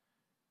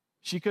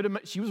 She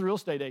was a real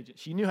estate agent.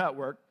 She knew how it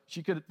worked.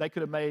 They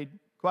could have made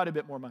quite a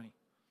bit more money.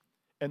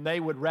 And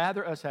they would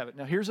rather us have it.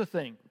 Now, here's the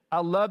thing.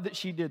 I love that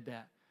she did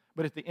that.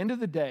 But at the end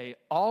of the day,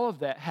 all of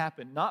that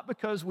happened not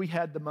because we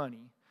had the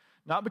money,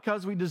 not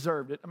because we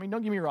deserved it. I mean,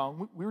 don't get me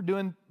wrong. We were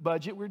doing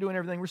budget. We were doing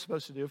everything we're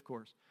supposed to do, of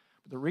course.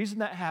 But the reason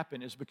that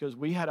happened is because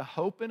we had a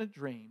hope and a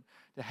dream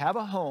to have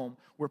a home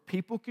where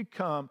people could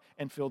come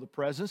and feel the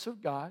presence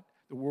of God,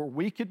 where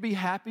we could be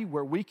happy,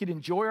 where we could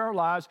enjoy our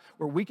lives,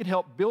 where we could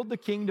help build the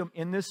kingdom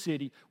in this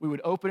city. We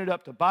would open it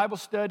up to Bible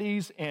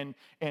studies and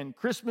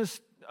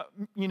Christmas,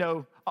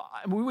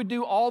 we would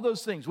do all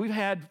those things. We've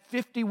had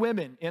 50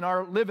 women in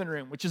our living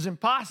room, which is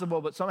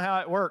impossible, but somehow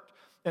it worked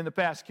in the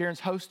past.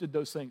 Karen's hosted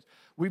those things.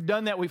 We've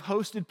done that. We've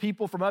hosted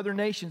people from other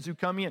nations who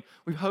come in.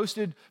 We've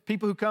hosted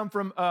people who come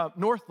from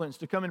Northlands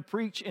to come and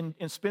preach and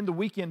spend the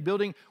weekend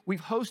building.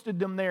 We've hosted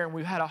them there, and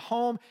we've had a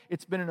home.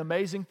 It's been an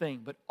amazing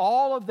thing. But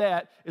all of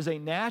that is a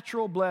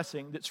natural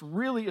blessing that's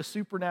really a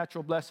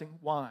supernatural blessing.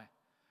 Why?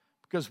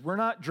 Because we're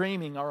not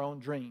dreaming our own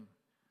dream.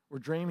 We're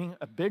dreaming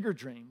a bigger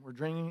dream. We're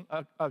dreaming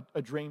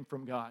a dream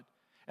from God.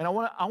 And I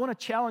want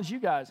to challenge you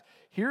guys.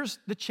 Here's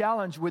the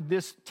challenge with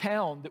this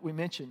town that we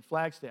mentioned,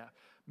 Flagstaff.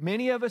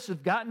 Many of us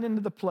have gotten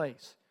into the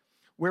place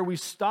where we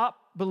stop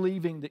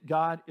believing that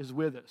God is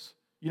with us.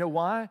 You know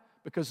why?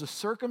 Because the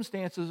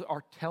circumstances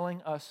are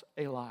telling us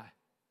a lie.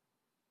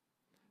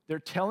 They're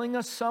telling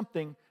us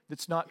something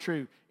that's not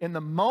true. In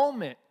the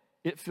moment,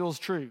 it feels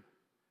true.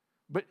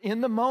 But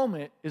in the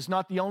moment is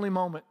not the only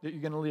moment that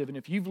you're going to live. And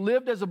if you've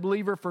lived as a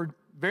believer for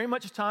very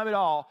much time at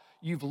all,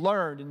 you've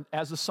learned, and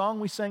as the song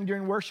we sang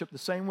during worship, the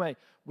same way,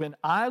 when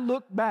I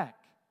look back,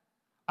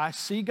 I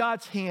see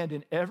God's hand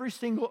in every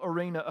single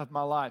arena of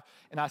my life,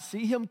 and I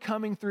see him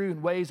coming through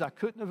in ways I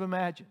couldn't have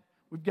imagined.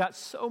 We've got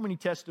so many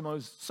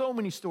testimonies, so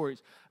many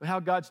stories of how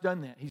God's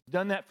done that. He's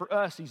done that for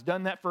us. He's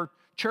done that for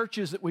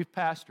churches that we've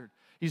pastored.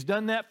 He's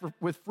done that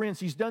with friends.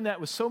 He's done that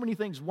with so many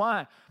things.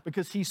 Why?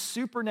 Because he's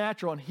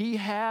supernatural, and he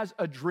has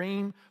a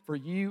dream for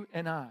you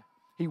and I.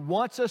 He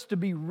wants us to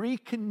be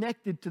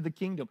reconnected to the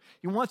kingdom.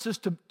 He wants us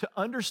to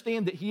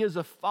understand that he is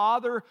a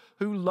father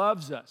who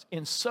loves us.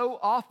 And so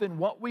often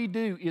what we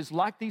do is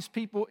like these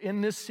people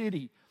in this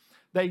city.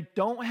 They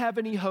don't have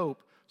any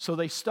hope, so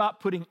they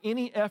stop putting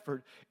any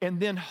effort. And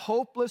then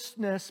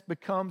hopelessness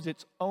becomes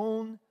its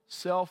own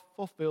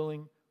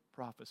self-fulfilling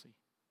prophecy.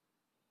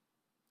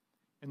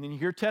 And then you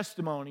hear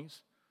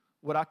testimonies,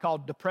 what I call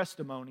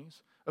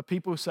depressed-testimonies, of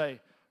people who say,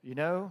 you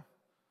know,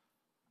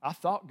 I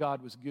thought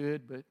God was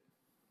good, but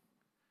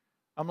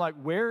I'm like,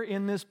 where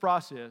in this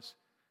process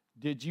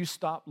did you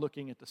stop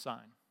looking at the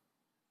sign?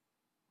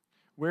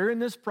 Where in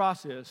this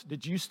process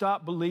did you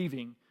stop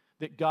believing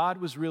that God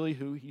was really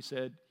who he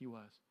said he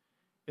was?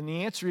 And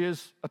the answer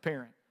is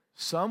apparent.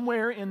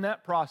 Somewhere in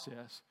that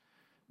process,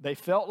 they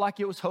felt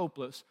like it was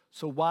hopeless,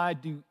 so why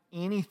do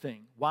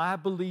anything? Why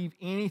believe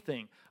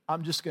anything?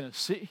 I'm just going to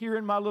sit here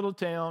in my little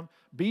town,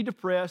 be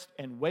depressed,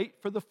 and wait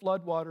for the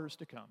floodwaters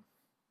to come.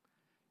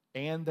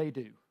 And they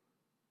do.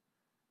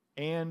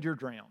 And you're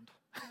drowned.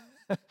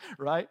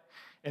 Right?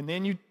 And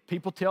then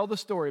people tell the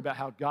story about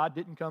how God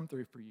didn't come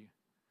through for you.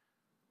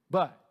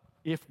 But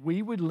if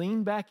we would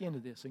lean back into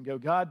this and go,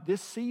 God,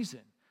 this season,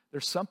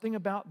 there's something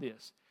about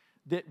this,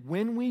 that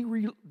when we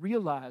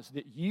realize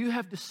that you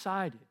have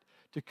decided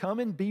to come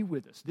and be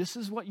with us, this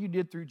is what you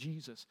did through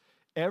Jesus,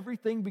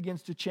 everything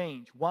begins to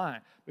change.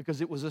 Why?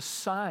 Because it was a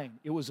sign.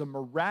 It was a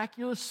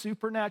miraculous,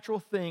 supernatural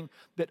thing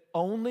that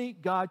only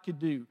God could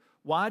do.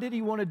 Why did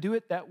he want to do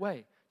it that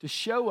way? To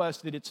show us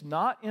that it's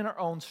not in our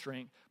own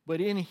strength, but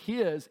in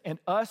his, and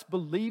us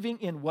believing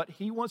in what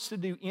he wants to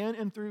do in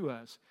and through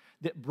us,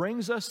 that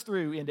brings us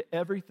through into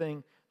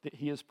everything that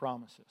he has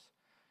promised us.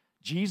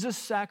 Jesus'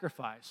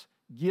 sacrifice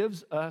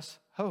gives us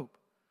hope.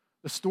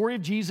 The story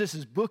of Jesus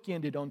is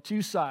bookended on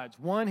two sides.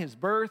 One, his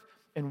birth,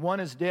 and one,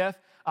 his death.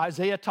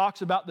 Isaiah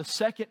talks about the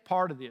second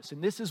part of this,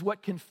 and this is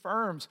what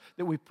confirms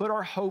that we put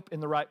our hope in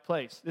the right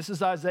place. This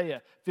is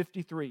Isaiah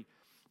 53.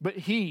 But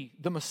he,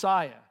 the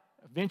Messiah,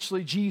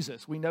 eventually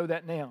Jesus, we know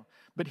that now,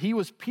 but he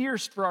was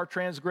pierced for our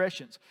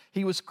transgressions.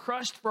 He was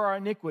crushed for our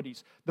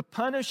iniquities. The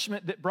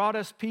punishment that brought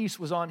us peace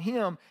was on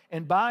him,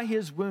 and by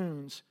his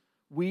wounds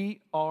we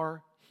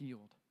are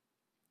healed.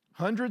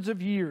 Hundreds of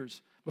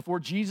years before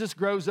Jesus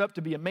grows up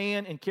to be a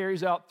man and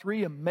carries out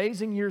 3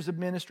 amazing years of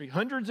ministry,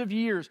 hundreds of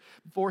years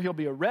before he'll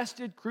be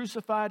arrested,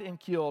 crucified, and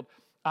killed,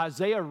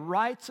 Isaiah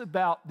writes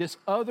about this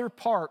other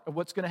part of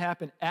what's going to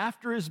happen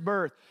after his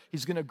birth.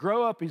 He's going to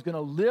grow up, he's going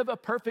to live a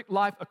perfect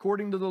life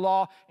according to the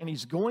law, and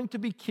he's going to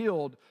be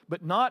killed,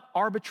 but not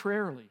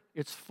arbitrarily.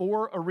 It's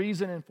for a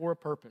reason and for a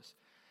purpose.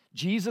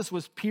 Jesus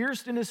was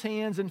pierced in his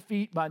hands and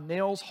feet by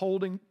nails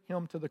holding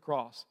him to the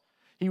cross.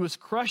 He was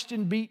crushed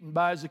and beaten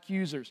by his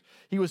accusers.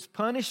 He was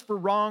punished for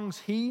wrongs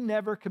he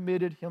never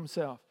committed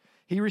himself.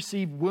 He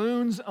received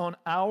wounds on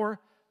our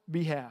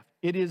behalf.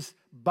 It is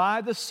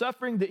by the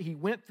suffering that he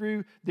went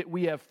through that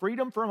we have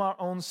freedom from our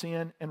own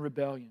sin and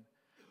rebellion.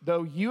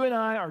 Though you and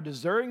I are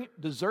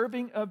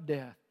deserving of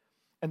death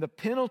and the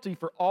penalty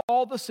for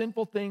all the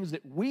sinful things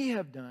that we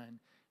have done,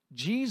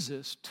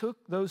 Jesus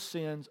took those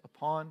sins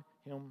upon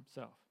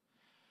himself.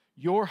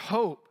 Your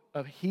hope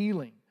of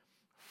healing,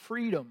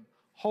 freedom,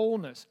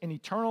 wholeness, and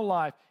eternal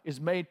life is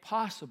made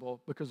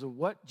possible because of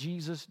what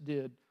Jesus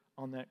did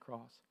on that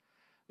cross.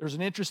 There's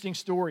an interesting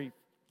story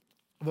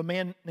of a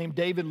man named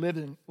David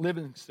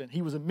Livingstone.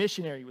 He was a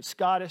missionary. He was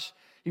Scottish.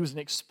 He was an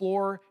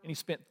explorer, and he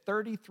spent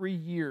 33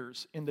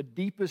 years in the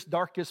deepest,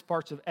 darkest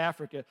parts of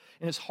Africa.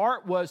 And his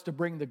heart was to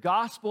bring the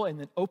gospel and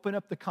then open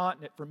up the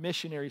continent for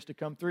missionaries to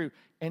come through.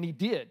 And he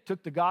did,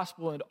 took the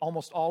gospel into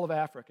almost all of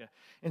Africa.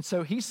 And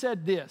so he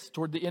said this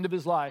toward the end of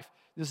his life.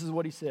 This is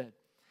what he said.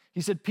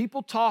 He said,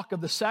 people talk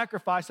of the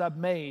sacrifice I've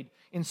made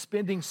in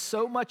spending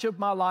so much of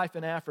my life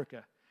in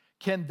Africa.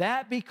 Can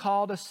that be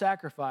called a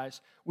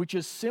sacrifice which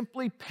is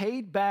simply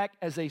paid back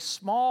as a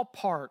small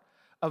part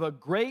of a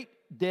great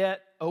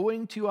debt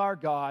owing to our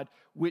God,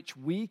 which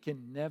we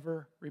can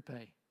never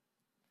repay?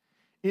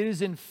 It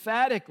is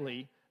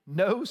emphatically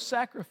no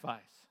sacrifice.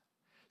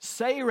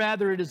 Say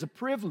rather it is a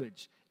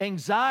privilege,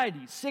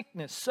 anxiety,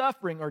 sickness,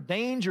 suffering, or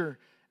danger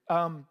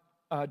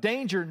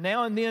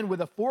now and then with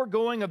a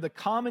foregoing of the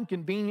common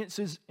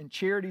conveniences and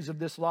charities of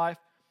this life.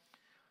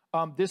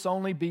 This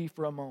only be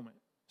for a moment.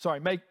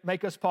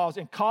 Make us pause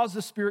and cause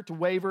the spirit to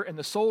waver and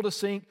the soul to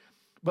sink.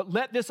 But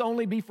let this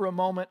only be for a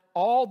moment.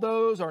 All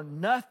those are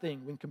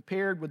nothing when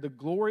compared with the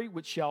glory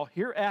which shall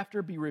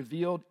hereafter be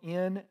revealed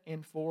in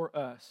and for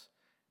us.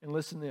 And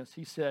listen to this.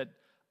 He said,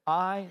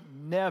 I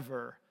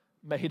never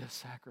made a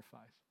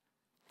sacrifice.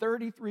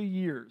 33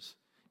 years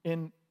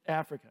in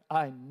Africa.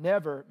 I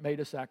never made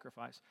a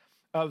sacrifice.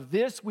 Of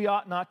this we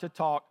ought not to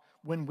talk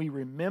when we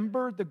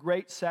remember the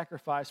great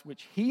sacrifice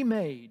which he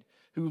made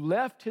who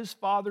left his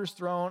Father's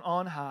throne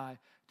on high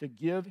to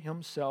give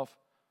himself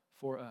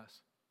for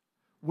us.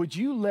 Would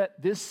you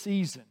let this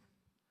season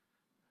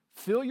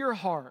fill your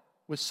heart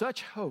with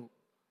such hope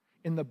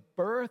in the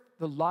birth,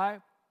 the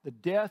life, the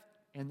death,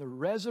 and the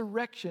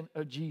resurrection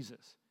of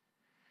Jesus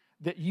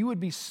that you would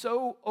be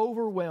so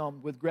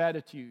overwhelmed with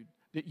gratitude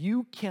that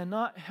you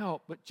cannot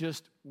help but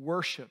just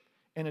worship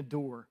and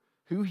adore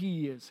who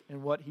he is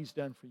and what he's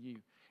done for you?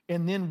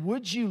 And then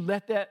would you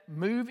let that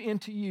move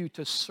into you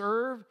to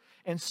serve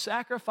and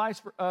sacrifice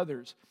for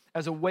others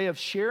as a way of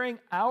sharing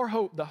our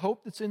hope, the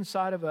hope that's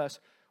inside of us,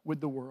 with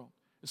the world?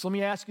 So let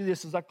me ask you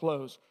this as I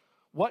close.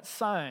 What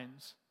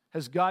signs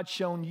has God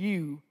shown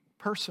you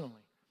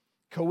personally?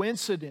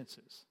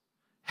 Coincidences,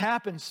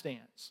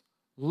 happenstance,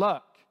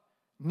 luck,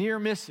 near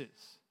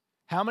misses.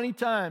 How many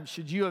times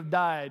should you have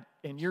died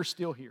and you're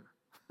still here?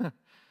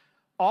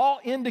 All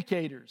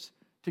indicators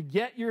to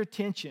get your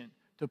attention,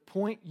 to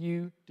point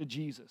you to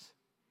Jesus.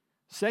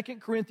 2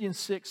 Corinthians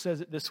 6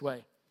 says it this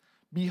way: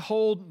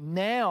 behold,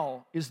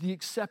 now is the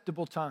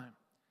acceptable time.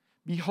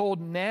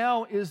 Behold,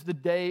 now is the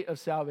day of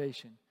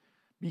salvation.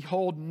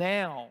 Behold,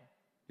 now,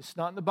 it's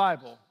not in the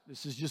Bible,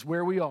 this is just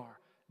where we are.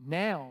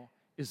 Now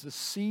is the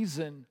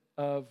season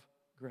of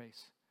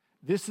grace.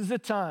 This is a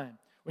time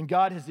when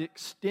God has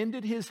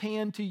extended his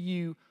hand to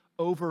you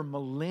over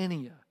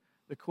millennia.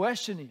 The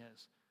question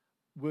is,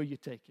 will you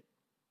take it?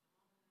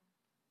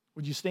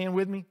 Would you stand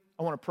with me?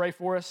 I want to pray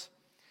for us.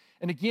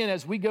 And again,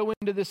 as we go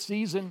into this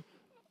season,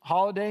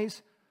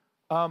 holidays,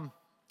 our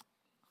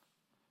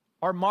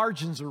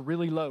margins are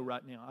really low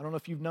right now. I don't know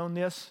if you've known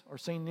this or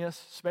seen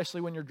this,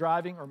 especially when you're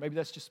driving, or maybe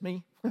that's just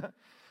me.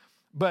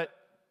 But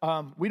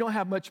we don't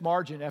have much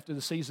margin after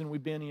the season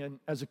we've been in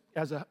as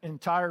an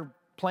entire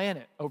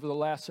planet over the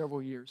last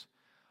several years.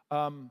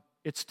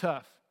 It's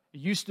tough. It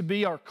used to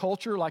be our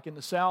culture, like in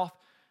the South,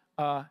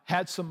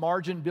 had some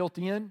margin built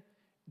in.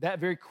 That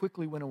very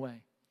quickly went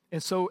away.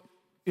 And so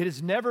it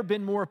has never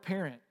been more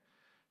apparent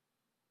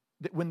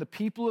that when the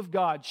people of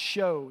God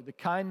show the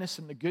kindness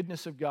and the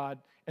goodness of God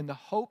and the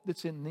hope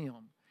that's in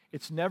them,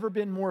 it's never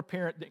been more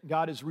apparent that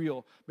God is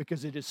real,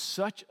 because it is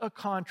such a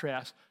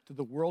contrast to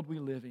the world we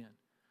live in.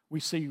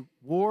 We see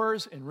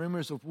wars and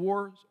rumors of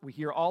wars. We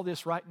hear all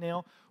this right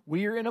now.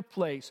 We are in a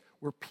place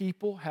where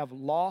people have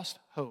lost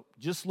hope.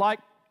 Just like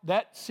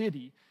that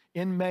city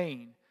in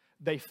Maine,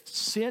 they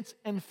sense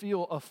and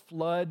feel a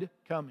flood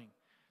coming.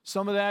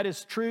 Some of that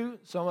is true.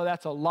 Some of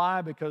that's a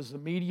lie, because the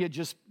media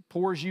just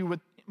pours you with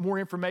more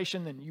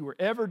information than you were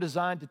ever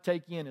designed to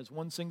take in as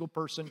one single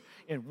person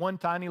in one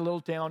tiny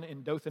little town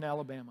in Dothan,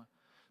 Alabama.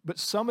 But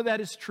some of that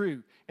is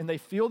true, and they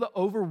feel the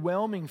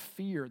overwhelming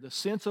fear, the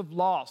sense of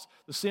loss,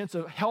 the sense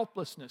of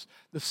helplessness,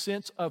 the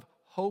sense of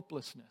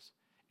hopelessness.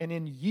 And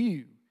in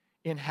you,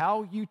 in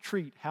how you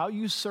treat, how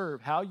you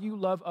serve, how you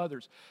love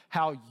others,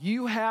 how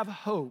you have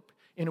hope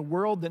in a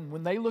world that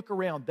when they look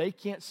around, they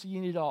can't see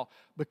it at all,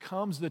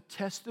 becomes the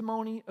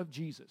testimony of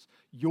Jesus.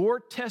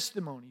 Your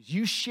testimonies,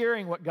 you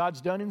sharing what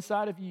God's done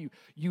inside of you,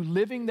 you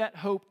living that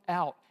hope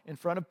out in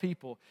front of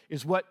people,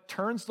 is what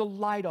turns the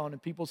light on in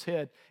people's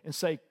head and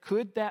say,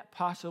 could that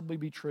possibly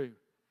be true?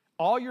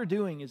 All you're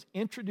doing is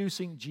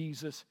introducing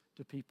Jesus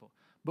to people.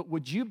 But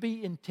would you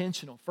be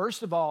intentional,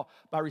 first of all,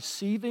 by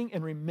receiving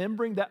and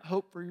remembering that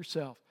hope for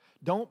yourself?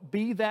 Don't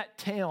be that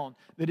town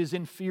that is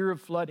in fear of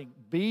flooding.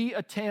 Be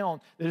a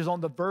town that is on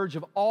the verge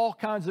of all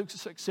kinds of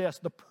success.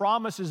 The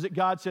promises that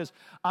God says,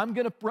 I'm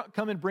going to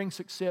come and bring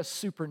success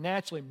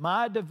supernaturally.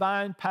 My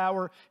divine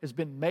power has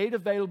been made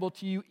available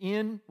to you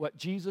in what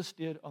Jesus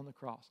did on the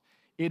cross.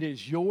 It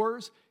is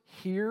yours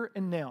here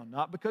and now,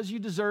 not because you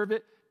deserve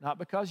it, not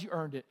because you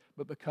earned it,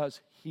 but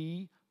because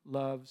he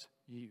loves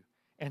you.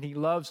 And he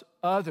loves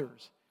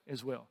others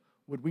as well.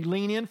 Would we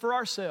lean in for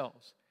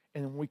ourselves?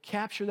 And when we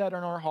capture that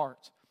in our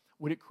hearts,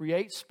 would it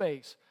create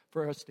space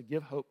for us to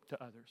give hope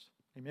to others?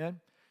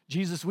 Amen?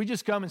 Jesus, we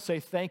just come and say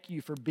thank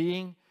you for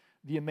being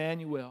the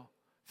Emmanuel.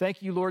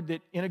 Thank you, Lord,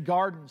 that in a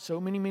garden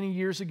so many, many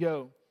years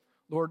ago,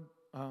 Lord,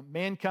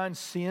 mankind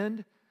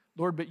sinned.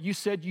 Lord, but you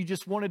said you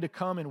just wanted to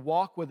come and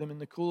walk with them in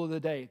the cool of the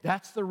day.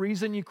 That's the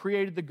reason you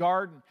created the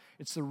garden.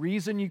 It's the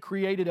reason you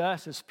created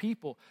us as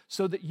people,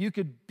 so that you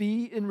could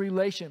be in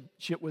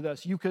relationship with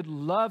us. You could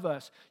love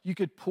us. You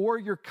could pour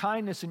your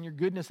kindness and your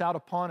goodness out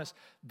upon us.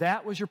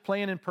 That was your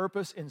plan and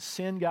purpose, and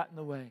sin got in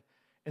the way.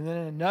 And then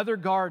in another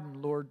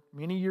garden, Lord,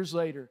 many years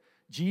later,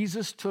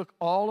 Jesus took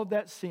all of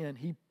that sin.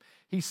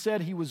 He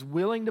said he was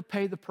willing to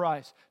pay the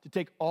price to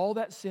take all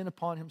that sin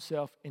upon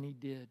himself, and he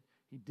did.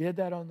 He did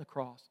that on the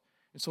cross.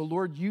 And so,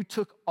 Lord, you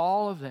took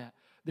all of that.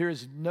 There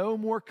is no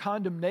more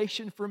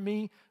condemnation for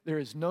me. There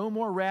is no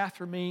more wrath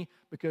for me,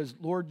 because,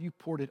 Lord, you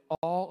poured it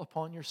all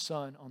upon your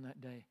Son on that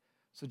day.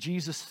 So,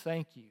 Jesus,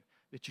 thank you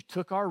that you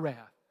took our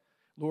wrath,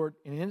 Lord,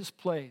 and in its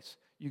place,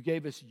 you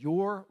gave us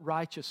your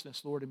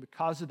righteousness, Lord, and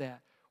because of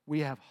that,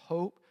 we have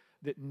hope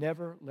that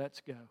never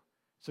lets go.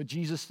 So,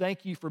 Jesus,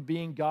 thank you for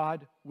being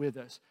God with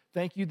us.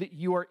 Thank you that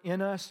you are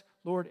in us,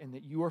 Lord, and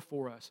that you are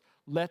for us.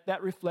 Let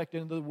that reflect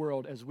into the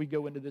world as we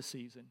go into this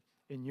season.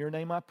 In your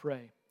name I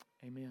pray,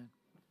 amen.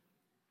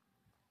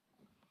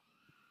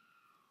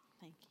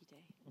 Thank Thank you,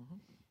 Dave.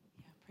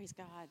 Yeah, praise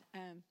God.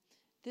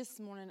 This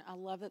morning, I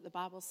love that the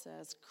Bible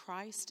says,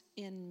 Christ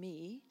in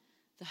me,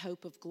 the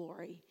hope of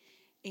glory.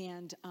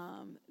 And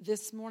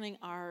this morning,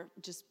 our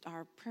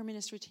prayer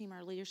ministry team,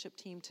 our leadership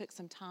team, took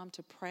some time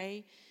to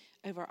pray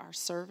over our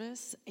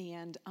service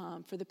and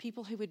for the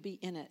people who would be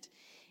in it.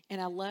 And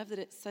I love that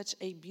it's such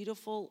a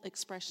beautiful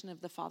expression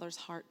of the Father's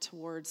heart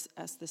towards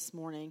us this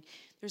morning.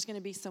 There's going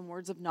to be some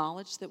words of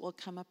knowledge that will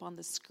come up on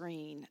the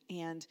screen.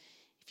 And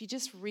if you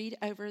just read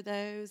over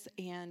those,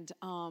 and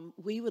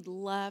we would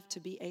love to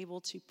be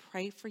able to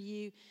pray for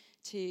you,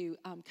 to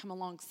come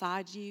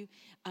alongside you.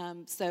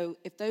 So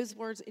if those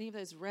words, any of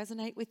those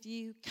resonate with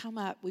you, come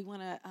up. We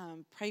want to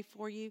pray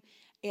for you.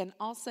 And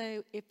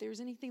also, if there's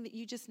anything that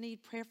you just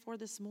need prayer for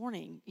this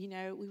morning,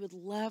 we would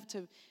love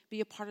to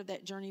be a part of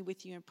that journey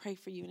with you and pray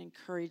for you and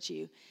encourage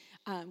you.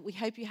 We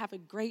hope you have a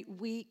great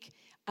week.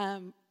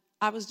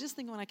 I was just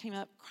thinking when I came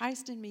up,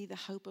 Christ in me, the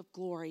hope of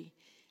glory.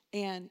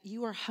 And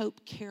you are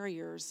hope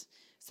carriers.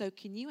 So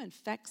can you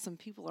infect some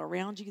people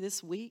around you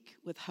this week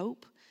with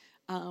hope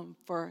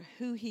for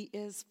who he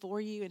is for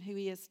you and who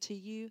he is to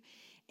you?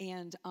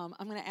 And I'm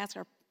going to ask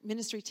our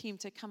ministry team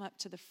to come up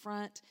to the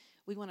front.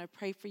 We want to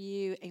pray for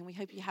you, and we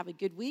hope you have a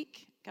good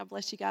week. God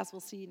bless you guys.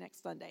 We'll see you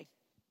next Sunday.